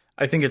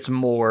 I think it's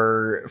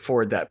more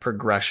for that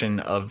progression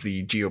of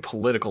the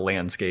geopolitical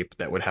landscape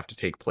that would have to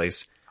take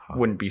place.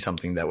 Wouldn't be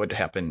something that would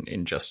happen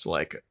in just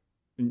like,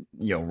 you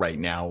know, right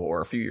now or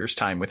a few years'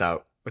 time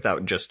without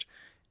just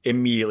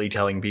immediately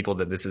telling people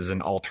that this is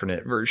an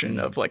alternate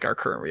version of like our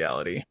current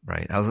reality.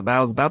 Right. I was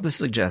about to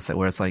suggest that,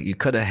 where it's like you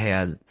could have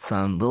had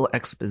some little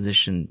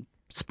exposition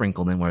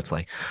sprinkled in where it's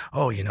like,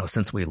 oh, you know,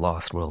 since we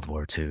lost World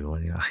War II,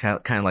 and, you know,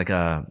 kind of like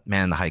a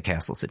Man in the High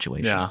Castle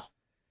situation. Yeah.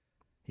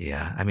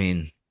 Yeah. I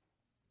mean,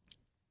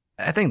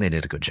 I think they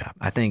did a good job.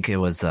 I think it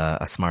was a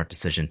smart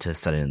decision to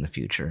set it in the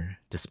future,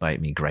 despite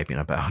me griping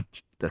about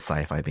the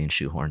sci-fi being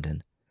shoehorned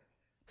in.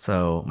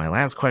 So my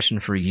last question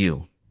for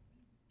you.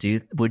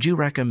 Would you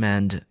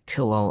recommend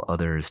Kill All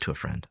Others to a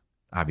friend?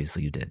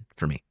 Obviously you did,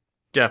 for me.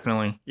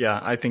 Definitely. Yeah.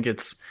 I think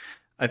it's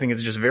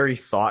just very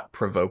thought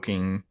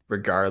provoking,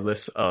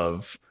 regardless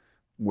of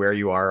where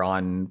you are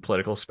on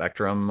political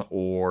spectrum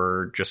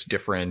or just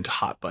different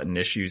hot button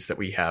issues that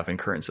we have in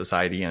current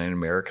society and in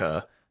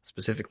America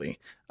specifically.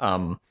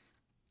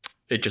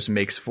 It just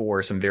makes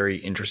for some very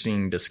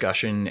interesting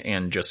discussion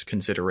and just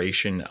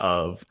consideration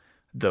of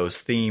those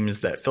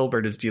themes that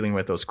Filbert is dealing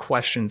with, those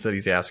questions that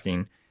he's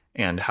asking,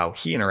 and how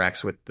he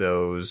interacts with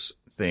those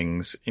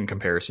things in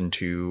comparison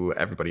to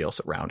everybody else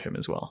around him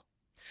as well.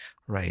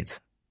 Right.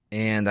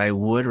 And I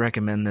would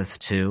recommend this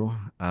too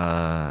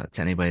to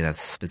anybody that's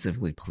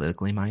specifically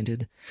politically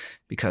minded,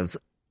 because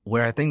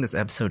where I think this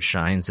episode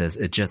shines is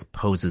it just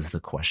poses the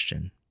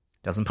question.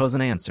 Doesn't pose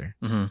an answer.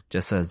 Mm-hmm.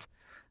 Just says,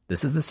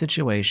 this is the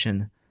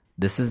situation.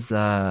 This is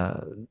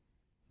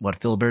what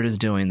Filbert is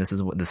doing. This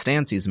is what the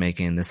stance he's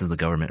making. This is the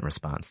government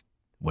response.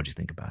 What do you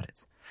think about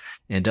it?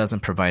 And it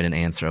doesn't provide an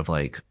answer of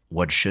like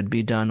what should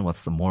be done.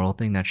 What's the moral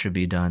thing that should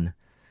be done?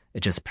 It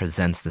just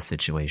presents the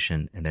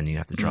situation, and then you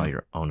have to draw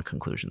your own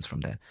conclusions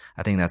from that.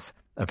 I think that's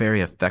a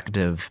very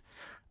effective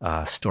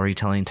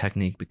storytelling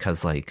technique,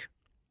 because like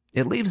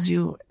it leaves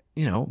you,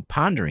 you know,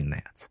 pondering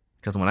that.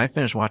 Because when I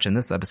finished watching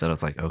this episode, I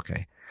was like,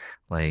 okay,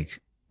 like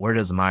where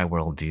does my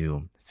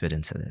worldview fit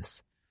into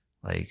this?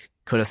 Like,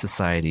 could a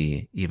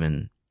society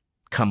even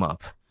come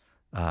up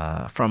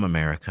from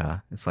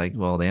America? It's like,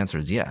 well, the answer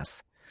is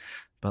yes.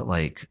 But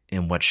like,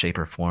 in what shape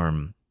or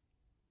form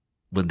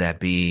would that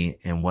be?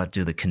 And what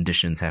do the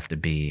conditions have to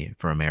be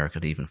for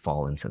America to even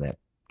fall into that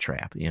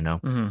trap, you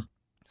know? Mm-hmm.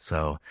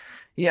 So,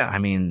 yeah, I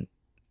mean,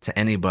 to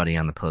anybody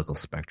on the political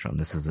spectrum,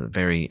 this is a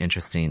very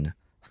interesting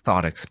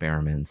thought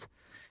experiment.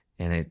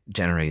 And it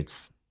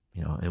generates,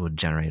 you know, it would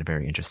generate a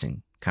very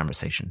interesting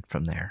conversation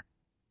from there.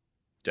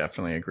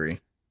 Definitely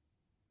agree.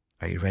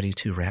 Are you ready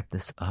to wrap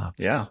this up?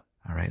 Yeah.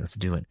 All right, let's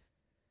do it.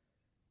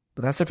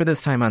 But that's it for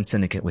this time on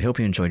Syndicate. We hope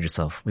you enjoyed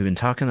yourself. We've been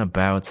talking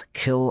about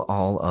Kill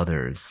All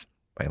Others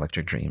by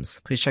Electric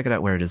Dreams. Please check it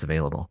out where it is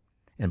available.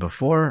 And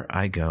before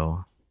I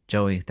go,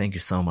 Joey, thank you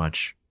so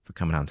much for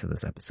coming on to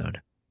this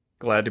episode.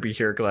 Glad to be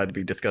here. Glad to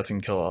be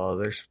discussing Kill All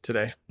Others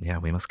today. Yeah,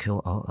 we must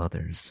kill all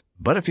others.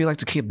 But if you'd like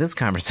to keep this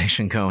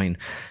conversation going,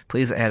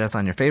 please add us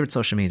on your favorite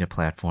social media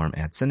platform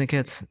at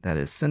Syndicates. That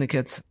is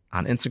Syndicates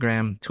on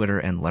Instagram, Twitter,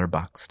 and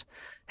Letterboxd.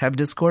 Have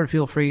Discord,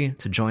 feel free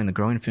to join the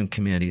growing film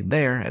community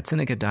there at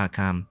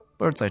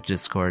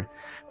syndicate.com/Discord,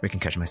 where you can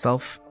catch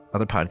myself,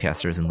 other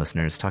podcasters, and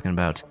listeners talking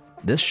about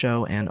this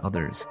show and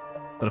others.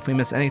 But if we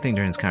miss anything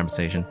during this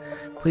conversation,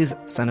 please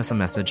send us a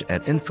message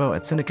at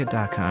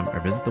info@syndicate.com or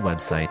visit the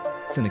website,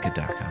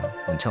 syndicate.com.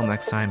 Until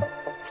next time,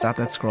 stop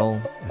that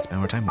scroll and spend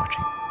more time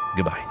watching.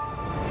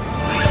 Goodbye.